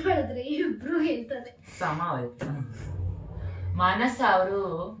ಇಬ್ರು ಹೇಳ್ತಾರೆ ಸಮ ಆಯ್ತು. ಮಾನಸ ಅವರು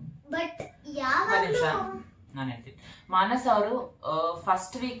ಬಟ್ ಯಾವಾಗಲೂ ನಾನು ಹೇಳ್ತೀನಿ, ಮಾನಸ ಅವರು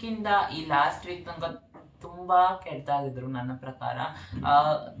ಫಸ್ಟ್ ವೀಕ್ ಇಂದ ಈ ಲಾಸ್ಟ್ ವೀಕ್ ತನಕ ತುಂಬಾ ಕೆಟ್ಟಾಗಿದ್ರು ನನ್ನ ಪ್ರಕಾರ.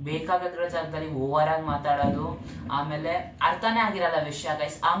 ಬೇಕಾಗದ್ರ ಜಾಗದಲ್ಲಿ ಓವರ್ ಆಗಿ ಮಾತಾಡೋದು, ಆಮೇಲೆ ಅರ್ಥನೇ ಆಗಿರಲ್ಲ ವಿಷಯ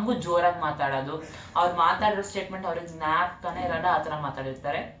ಗೈಸ್. ಹಂಗು ಜೋರಾಗಿ ಮಾತಾಡೋದು, ಅವ್ರು ಮಾತಾಡಿರೋ ಸ್ಟೇಟ್ಮೆಂಟ್ ಅವ್ರಿಗೆ ಜ್ಞಾಪಕನೇ ಇರಲ್ಲ, ಆತರ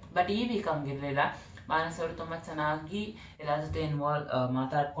ಮಾತಾಡಿರ್ತಾರೆ. ಬಟ್ ಈ ವೀಕ್ ಹಂಗಿರ್ಲಿಲ್ಲ. ಮಾನಸ್ ಅವರು ತುಂಬಾ ಚೆನ್ನಾಗಿ ಎಲ್ಲರ ಜೊತೆ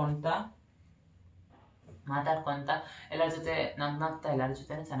ಮಾತಾಡ್ಕೊಂತ ಎಲ್ಲರ ಜೊತೆ ನಗ್ನಾಗ್ತಾ ಎಲ್ಲರ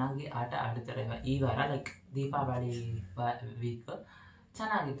ಜೊತೆ ಚೆನ್ನಾಗಿ ಆಟ ಆಡ್ತಾರೆ. ಈ ವಾರ ಲೈಕ್ ದೀಪಾವಳಿ ವೀಕ್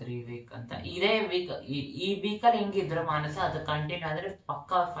ಚೆನ್ನಾಗಿತ್ತು ಈ ವೀಕ್ ಅಂತ. ಇದೇ ವೀಕ್ ಈ ವೀಕಲ್ಲಿ ಹೆಂಗಿದ್ರು ಮಾನಸ ಅದು ಕಂಟಿನ್ಯೂ ಆದ್ರೆ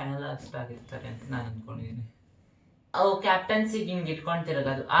ಪಕ್ಕಾ ಫೈನಲ್ ಅಷ್ಟ ಆಗಿರ್ತಾರೆ ಅಂತ ನಾನು ಅನ್ಕೊಂಡಿದ್ದೀನಿ. ಅವು ಕ್ಯಾಪ್ಟನ್ಸಿಗೆ ಹಿಂಗ್ ಇಟ್ಕೊಂಡ್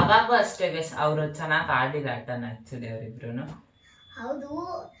ತಿರುಗೋದು ಆಗಾಗೂ ಅಷ್ಟೇ ಗೈಸ್. ಅವರು ಚೆನ್ನಾಗಿ ಆಡಿದ ಆಟನ ಆಕ್ಚುಲಿ ಅವರಿಬ್ರು. ಹೌದು,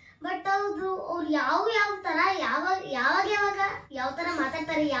 ಬಟ್ ಅವ್ರು ಯಾವ ತರ ಯಾವ ತರ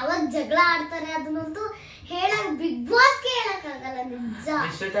ಮಾತಾಡ್ತಾರೆ, ಯಾವಾಗ ಜಗಳ ಆಡ್ತಾರೆ ಅದನ್ನಂತೂ ಬಿಗ್ ಬಾಸ್ಗೆ ಹೇಳಕ್ ಆಗಲ್ಲ. ನಿಜ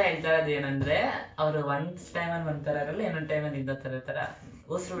ವಿಶ್ರುತ ಹೇಳ್ತಾ ಇರೋದು ಏನಂದ್ರೆ ಅವ್ರು ಒಂದ್ ಟೈಮಲ್ಲಿ ಒಂಥರ ಇರಲ್ಲ, ಇನ್ನೊಂದ್ ಟೈಮಲ್ಲಿ ಇನ್ನೊಂದ್ ತರ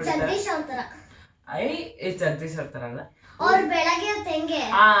ಉಸಿರು ಬಿಡ್ತಾರೆ. ಜಗದೀಶ್ ಅವ್ರ ತರ ಜಗದೀಶ್ ಅವ್ರ ತರ ಅಲ್ಲ. ಅವ್ರು ಬೆಳಗ್ಗೆ ಹೆಂಗೆ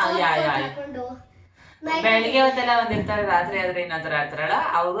ಬೆಳಿಗ್ಗೆ ಹೊತ್ತೆಲ್ಲ ಒಂದಿರ್ತಾರೆ, ರಾತ್ರಿ ಆದ್ರೆ ಇನ್ನೊಂಥರ ಆಡ್ತಾರಲ್ಲ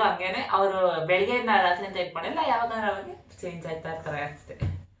ಅವರು ಹಂಗೇನೆ. ಅವರು ಬೆಳಿಗ್ಗೆ ರಾತ್ರಿ ಅಂತ ಇಟ್ಕೊಂಡಿಲ್ಲ, ಯಾವಾಗ ಅವಾಗ ಚೇಂಜ್ ಆಯ್ತಾ ಇರ್ತಾರೆ ಅಷ್ಟೇ.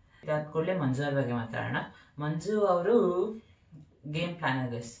 ಇದಾದ್ಕೊಳ್ಳೆ ಮಂಜು ಅವ್ರ ಬಗ್ಗೆ ಮಾತಾಡೋಣ. ಮಂಜು ಅವರು ಗೇಮ್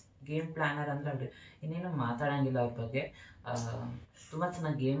ಪ್ಲಾನರ್ ಅಂದ್ರೆ ಅವ್ರು ಇನ್ನೇನು ಮಾತಾಡಂಗಿಲ್ಲ ಅವ್ರ ಬಗ್ಗೆ. ತುಂಬಾ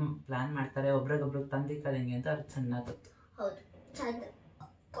ಚೆನ್ನಾಗಿ ಗೇಮ್ ಪ್ಲಾನ್ ಮಾಡ್ತಾರೆ. ಒಬ್ರಿಗೊಬ್ರಿಗೆ ತಂದಿ ಕದಂಗೆ ಅಂತ ಅವ್ರಿಗೆ ಚೆನ್ನಾಗಿ ಗೊತ್ತು. ಹೌದು,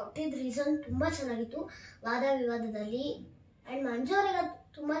 ಕೊಟ್ಟಿದ್ದ ರೀಸನ್ ತುಂಬಾ ಚೆನ್ನಾಗಿತ್ತು ವಾದ ವಿವಾದದಲ್ಲಿ. ಅಂಡ್ ಮಂಜು ಅವರಿಗೆ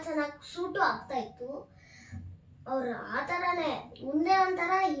ತುಂಬಾ ಚೆನ್ನಾಗಿ ಸೂಟು ಆಗ್ತಾ ಇತ್ತು. ಅವ್ರು ಆ ತರಾನೇ ಮುಂದೆ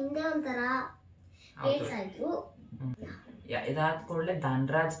ಒಂಥರ ಹಿಂದೆ ಒಂಥರ ಹೇಳ್ತಾ ಇದ್ರು. ಇದಾದ್ಕೊಳ್ಳೆ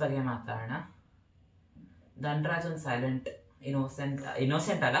ಧನ್ರಾಜ್ ಬಗ್ಗೆ ಮಾತಾಡೋಣ. ಧನ್ರಾಜ್ ಒಂದು ಸೈಲೆಂಟ್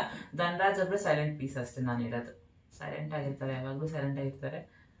ಇನ್ನೋಸೆಂಟ್ ಅಲ್ಲ, ಧನ್ರಾಜ್ ಒಬ್ರು ಸೈಲೆಂಟ್ ಪೀಸ್ ಅಷ್ಟೇ ನಾನು ಹೇಳೋದು. ಸೈಲೆಂಟ್ ಆಗಿರ್ತಾರೆ, ಯಾವಾಗ್ಲೂ ಸೈಲೆಂಟ್ ಆಗಿರ್ತಾರೆ.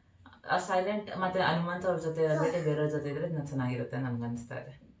 ಆ ಸೈಲೆಂಟ್ ಮತ್ತೆ ಹನುಮಂತ್ ಅವ್ರ ಜೊತೆ ಇರೋದಕ್ಕೆ ಬೇರೆಯವ್ರ ಜೊತೆ ಇದ್ರೆ ಚೆನ್ನಾಗಿರುತ್ತೆ ನನ್ಗೆ ಅನ್ಸ್ತಾ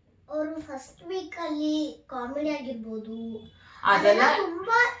ಇದೆ. ಅವರು ಫಸ್ಟ್ ವೀಕ್ ಅಲ್ಲಿ ಕಾಮಿಡಿ ಆಗಿರ್ಬೋದು ಅದೆಲ್ಲ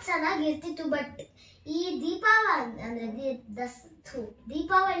ತುಂಬಾ ಚೆನ್ನಾಗಿರ್ತಿತ್ತು. ಬಟ್ ಈ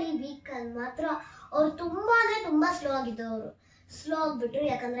ದೀಪಾವಳಿ ವೀಕ್ ಅಲ್ಲಿ ಮಾತ್ರ ಅವ್ರು ತುಂಬಾ ಸ್ಲೋ ಆಗಿದ್ದು. ಅವರು ಸ್ಲೋ ಆಗ್ಬಿಟ್ರು,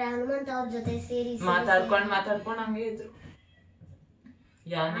 ಯಾಕಂದ್ರೆ ಹನುಮಂತ ಅವ್ರ ಜೊತೆ ಸೇರಿ ಮಾತಾಡ್ಕೊಂಡು ಹಂಗೆ ಇದ್ರು.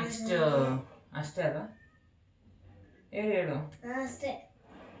 ನೆಕ್ಸ್ಟ್ ಅಷ್ಟೇ ಅಲ್ಲ, ಹೇಳು ಅಷ್ಟೇ.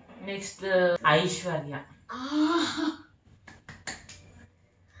 ನೆಕ್ಸ್ಟ್ ಐಶ್ವರ್ಯ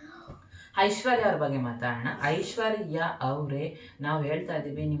ಅವ್ರ ಬಗ್ಗೆ ಮಾತಾಡೋಣ. ಐಶ್ವರ್ಯ ಅವ್ರೆ, ನಾವ್ ಹೇಳ್ತಾ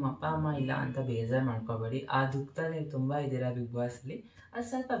ಇದೀವಿ ನಿಮ್ಮ ಅಪ್ಪ ಅಮ್ಮ ಇಲ್ಲ ಅಂತ ಬೇಜಾರ್ ಮಾಡ್ಕೋಬೇಡಿ. ಆ ದುಃಖದಲ್ಲಿ ನೀವು ತುಂಬಾ ಇದ್ದೀರಾ ಬಿಗ್ ಬಾಸ್ ಅಲ್ಲಿ. ಅದು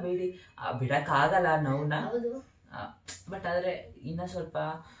ಸ್ವಲ್ಪ ಬಿಡಕ್ ಆಗಲ್ಲ ನೋವ್ನ. ಬಟ್ ಆದ್ರೆ ಇನ್ನ ಸ್ವಲ್ಪ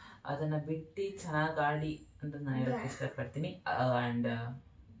ಅದನ್ನ ಬಿಟ್ಟು ಚೆನ್ನಾಗಿ ಆಡಿ ಅಂತ ನಾನು ಹೇಳಕ್ ಇಷ್ಟಪಡ್ತೀನಿ. ಅಂಡ್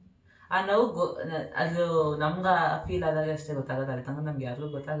ಆ ನೋವು ಅದು ನಮ್ಗ ಫೀಲ್ ಆದಾಗ ಅಷ್ಟೇ ಗೊತ್ತಾಗತ್ತೆ. ಅಲ್ಲಿ ತನಕ ನಮ್ಗೆ ಯಾರಿಗೂ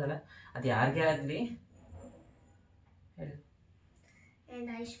ಗೊತ್ತಾಗಲ್ಲ, ಅದು ಯಾರಿಗೇ ಆಗ್ಲಿ. ಅಂಡ್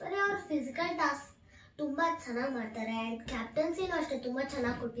ಐಶ್ವರ್ಯ ಅವ್ರ ಫಿಸಿಕಲ್ ಟಾಸ್ಕ್ ತುಂಬಾ ಚೆನ್ನಾಗಿ ಮಾಡ್ತಾರೆ. ಅಂಡ್ ಕ್ಯಾಪ್ಟನ್ಸಿನೂ ಅಷ್ಟೇ ತುಂಬಾ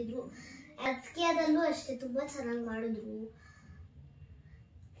ಚೆನ್ನಾಗಿ ಕೊಟ್ಟಿದ್ರು. ರಾಜಕೀಯದಲ್ಲೂ ಅಷ್ಟೇ ತುಂಬಾ ಚೆನ್ನಾಗಿ ಮಾಡಿದ್ರು.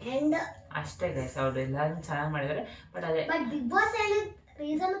 ಅಂಡ್ ಅಷ್ಟೇ ಗೈಸ್, ಅವ್ರು ಎಲ್ಲಾರು ಚೆನ್ನಾಗಿ ಮಾಡಿದ್ದಾರೆ. ಬಟ್ ಬಿಗ್ ಬಾಸ್ ಹೇಳಿದ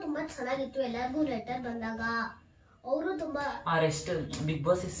ರೀಸನ್ ತುಂಬಾ ಚೆನ್ನಾಗಿತ್ತು. ಎಲ್ಲರಿಗೂ ಲೆಟರ್ ಬಂದಾಗ ಅವರು ತುಂಬಾ ಅವರೆಷ್ಟು ಬಿಗ್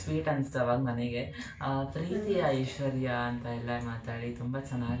ಬಾಸ್ ಸ್ವೀಟ್ ಅನ್ಸ್ತು ಅವಾಗ ನನಗೆ. ಪ್ರೀತಿ ಐಶ್ವರ್ಯ ಅಂತ ಎಲ್ಲ ಮಾತಾಡಿ ತುಂಬಾ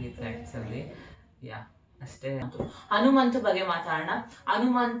ಚೆನ್ನಾಗಿತ್ತು ಆಕ್ಚುಲಿ. ಯಾ ಅಷ್ಟೇ. ಹನುಮಂತು ಬಗ್ಗೆ ಮಾತಾಡೋಣ.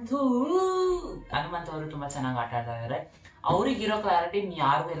 ಹನುಮಂತು ಅವರು ತುಂಬಾ ಚೆನ್ನಾಗಿ ಆಟ ಆಡ್ತಾ ಇದಾರೆ. ಅವ್ರಿಗಿರೋ ಕ್ಲಾರಿಟಿ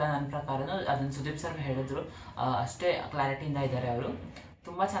ಯಾರಿಗೂ ಇಲ್ಲ ನನ್ನ ಪ್ರಕಾರನು. ಅದನ್ನ ಸುದೀಪ್ ಸರ್ ಹೇಳಿದ್ರು, ಅಷ್ಟೇ ಕ್ಲಾರಿಟಿಯಿಂದ ಇದ್ದಾರೆ ಅವರು.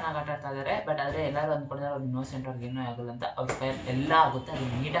 ತುಂಬಾ ಚೆನ್ನಾಗಿ ಆಟ ಆಡ್ತಾ ಇದಾರೆ. ಬಟ್ ಆದ್ರೆ ಎಲ್ಲರೂ ಅಂದ್ಕೊಂಡಿದ್ದಾರೆ ಅವ್ರು ಇನ್ನೋಸೆಂಟ್, ಅವ್ರಿಗೆ ಏನೂ ಆಗಲ್ಲ ಅಂತ. ಅವ್ರ ಕೈಯಲ್ಲಿ ಎಲ್ಲ ಆಗುತ್ತೆ, ಅದು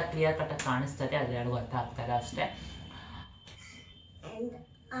ನೀಟಾಗಿ ಕ್ಲಿಯರ್ ಕಟ್ ಆಗಿ ಕಾಣಿಸ್ತದೆ, ಅದು ಯಾರಿಗೂ ಅರ್ಥ ಆಗ್ತಾರೆ ಅಷ್ಟೇ.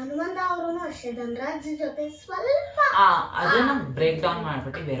 ಹನುಮಂತ ಅವರು ಅಷ್ಟೇ ಧನರಾಜ್ ಜೊತೆ ಸ್ವಲ್ಪ ಅದನ್ನ ಬ್ರೇಕ್ ಡೌನ್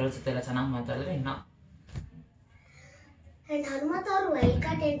ಮಾಡ್ಬಿಟ್ಟು ಬೇರೆಯವ್ರ ಜೊತೆ ಎಲ್ಲ ಚೆನ್ನಾಗಿ ಮಾತಾಡಿದ್ರೆ ಇನ್ನ. ಅಂಡ್ ಹನುಮಂತ ಅವರು ವೈಲ್ಡ್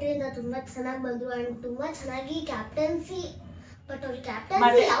ಕಾರ್ಡ್ ಎಂಟ್ರಿಯಿಂದ ತುಂಬಾ ಚೆನ್ನಾಗಿ ಬಂದ್ರು ಅಂಡ್ ತುಂಬಾ ಚೆನ್ನಾಗಿ ಕ್ಯಾಪ್ಟನ್ಸಿ. ಬಟ್ ಅವ್ರ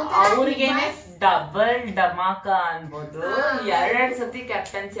ಕ್ಯಾಪ್ಟನ್ಸಿ ಅವ್ರಿಗೇನೆ ಡಬಲ್ ಧಮಾಕ ಅನ್ಬೋದು. ಎರಡೆರಡು ಸತಿ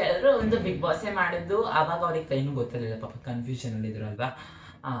ಕ್ಯಾಪ್ಟನ್ಸಿ ಆದ್ರು ಒಂದು ಬಿಗ್ ಬಾಸ್ ಮಾಡಿದ್ದು. ಆವಾಗ ಅವ್ರಿಗೆ ಕೈನೂ ಗೊತ್ತಿರಲಿಲ್ಲ, ಪಾಪ ಕನ್ಫ್ಯೂಷನ್ ಅಲ್ಲಿ ಇದ್ರು ಅಲ್ವಾ.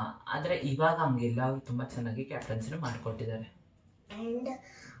 ಆದ್ರೆ ಇವಾಗ ಹಂಗಿಲ್ಲ, ಅವ್ರು ತುಂಬಾ ಚೆನ್ನಾಗಿ ಕ್ಯಾಪ್ಟನ್ಸಿನೂ ಮಾಡ್ಕೊಟ್ಟಿದ್ದಾರೆ. ಅಂಡ್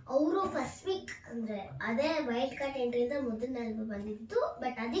ಅವರು ಫಸ್ಟ್ ವೀಕ್ ಅಂದ್ರೆ ಅದೇ ವೈಲ್ಡ್ ಕಾರ್ಡ್ ಎಂಟ್ರಿಯಿಂದ ಮೊದಲನೇ ಅಲ್ವಾ ಬಂದಿತ್ತು.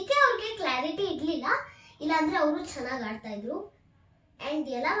 ಬಟ್ ಅದಕ್ಕೆ ಅವ್ರಿಗೆ ಕ್ಲಾರಿಟಿ ಇರ್ಲಿಲ್ಲ, ಇಲ್ಲಾಂದ್ರೆ ಅವರು ಚೆನ್ನಾಗಿ ಆಡ್ತಾ ಇದ್ರು. ಅಂಡ್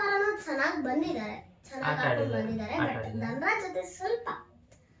ಎಲ್ಲ ವಾರನೂ ಚೆನ್ನಾಗಿ ಬಂದಿದ್ದಾರೆ, ಚೆನ್ನಾಗಿ ಆಡ್ಕೊಂಡು ಬಂದಿದ್ದಾರೆ. ಬಟ್ ಧನರಾಜ್ ಜೊತೆ ಸ್ವಲ್ಪ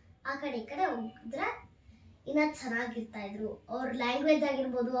ಆ ಕಡೆ ಈ ಕಡೆ ಹೋಗಿದ್ರೆ ಇನ್ನ ಚೆನ್ನಾಗಿರ್ತಾ ಇದ್ರು. ಅವ್ರ ಲ್ಯಾಂಗ್ವೇಜ್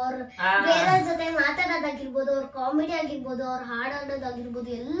ಆಗಿರ್ಬೋದು, ಅವ್ರ ಬೇರೆಯವ್ರ ಜೊತೆ ಮಾತಾಡೋದಾಗಿರ್ಬೋದು, ಅವ್ರ ಕಾಮಿಡಿ ಆಗಿರ್ಬೋದು, ಅವ್ರ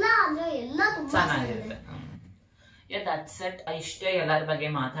ಹಾಡಾಡೋದಾಗಿರ್ಬೋದು, ಎಲ್ಲ ಅಂದ್ರೆ ಎಲ್ಲ ತುಂಬಾ ಚೆನ್ನಾಗಿದೆ. That's it. ಇಷ್ಟೇ ಎಲ್ಲರ ಬಗ್ಗೆ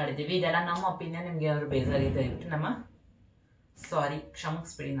ಮಾತಾಡಿದೀವಿ. ಇದೆಲ್ಲ ನಮ್ಮ ಒಪಿನಿಯನ್. ನಿಮ್ಗೆ ಯಾರು ಬೇಜಾರಿದೆ ಇಟ್ಟು ಸಾರಿ,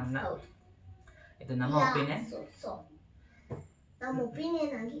 ಕ್ಷಮಿಸ್ಬಿಡಿ ನಮ್ಮನ್ನ. ಇದು ನಮ್ಮ ಒಪಿನಿಯನ್, ನಮ್ಮ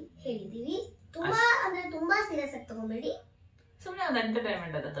ಒಪಿನಿಯನ್ ಆಗಿ ಹೇಳಿದೀವಿ. ತುಂಬಾ ಅಂದ್ರೆ ತುಂಬಾ ಸೀರಿಯಸ್ ಆಗಿ ತಗೊಂಬೇಡಿ, ಸುಮ್ಮನೆ ಒಂದು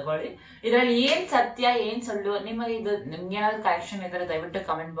ಎಂಟರ್ಟೈನ್ಮೆಂಟ್ ಅಂತ ತಗೊಳ್ಳಿ. ಇದರಲ್ಲಿ ಏನ್ ಸತ್ಯ ಏನ್ ಸುಳ್ಳು, ನಿಮಗೆ ಇದು ನಿಮ್ಗೆ ಏನಾದ್ರು ಕರೆಕ್ಷನ್ ಇದ್ರೆ ದಯವಿಟ್ಟು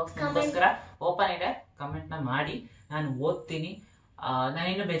ಕಮೆಂಟ್ ಬಾಕ್ಸ್ ನಮಗೋಸ್ಕರ ಓಪನ್ ಇದೆ, ಕಮೆಂಟ್ ನ ಮಾಡಿ, ನಾನು ಓದ್ತೀನಿ.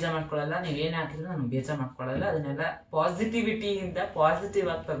 ನಾನೇನು ಬೇಜಾರು ಮಾಡ್ಕೊಳ್ಳಲ್ಲ, ನೀವೇನು ಹಾಕಿದ್ರು ನಾನು ಬೇಜಾರು ಮಾಡ್ಕೊಳ್ಳಲ್ಲ. ಅದನ್ನೆಲ್ಲ ಪಾಸಿಟಿವಿಟಿಯಿಂದ ಪಾಸಿಟಿವ್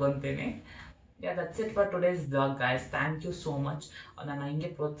ಆಗಿ ತಗೊಂತೀನಿ. That's it for today's blog guys. Thank you so much. ನನ್ನ ಹಿಂಗೆ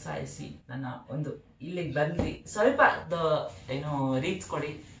ಪ್ರೋತ್ಸಾಹಿಸಿ ನನ್ನ ಒಂದು ಇಲ್ಲಿಗೆ ಬಂದ್ರಿ ಸ್ವಲ್ಪ ಏನು ರೀಚ್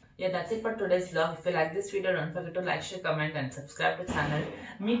ಕೊಡಿ. That's it for today's vlog. If you like this video, don't forget to like, share, comment and subscribe to the channel.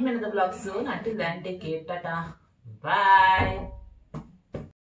 Meet me in the vlog soon. Until then, take care. Tata. Bye.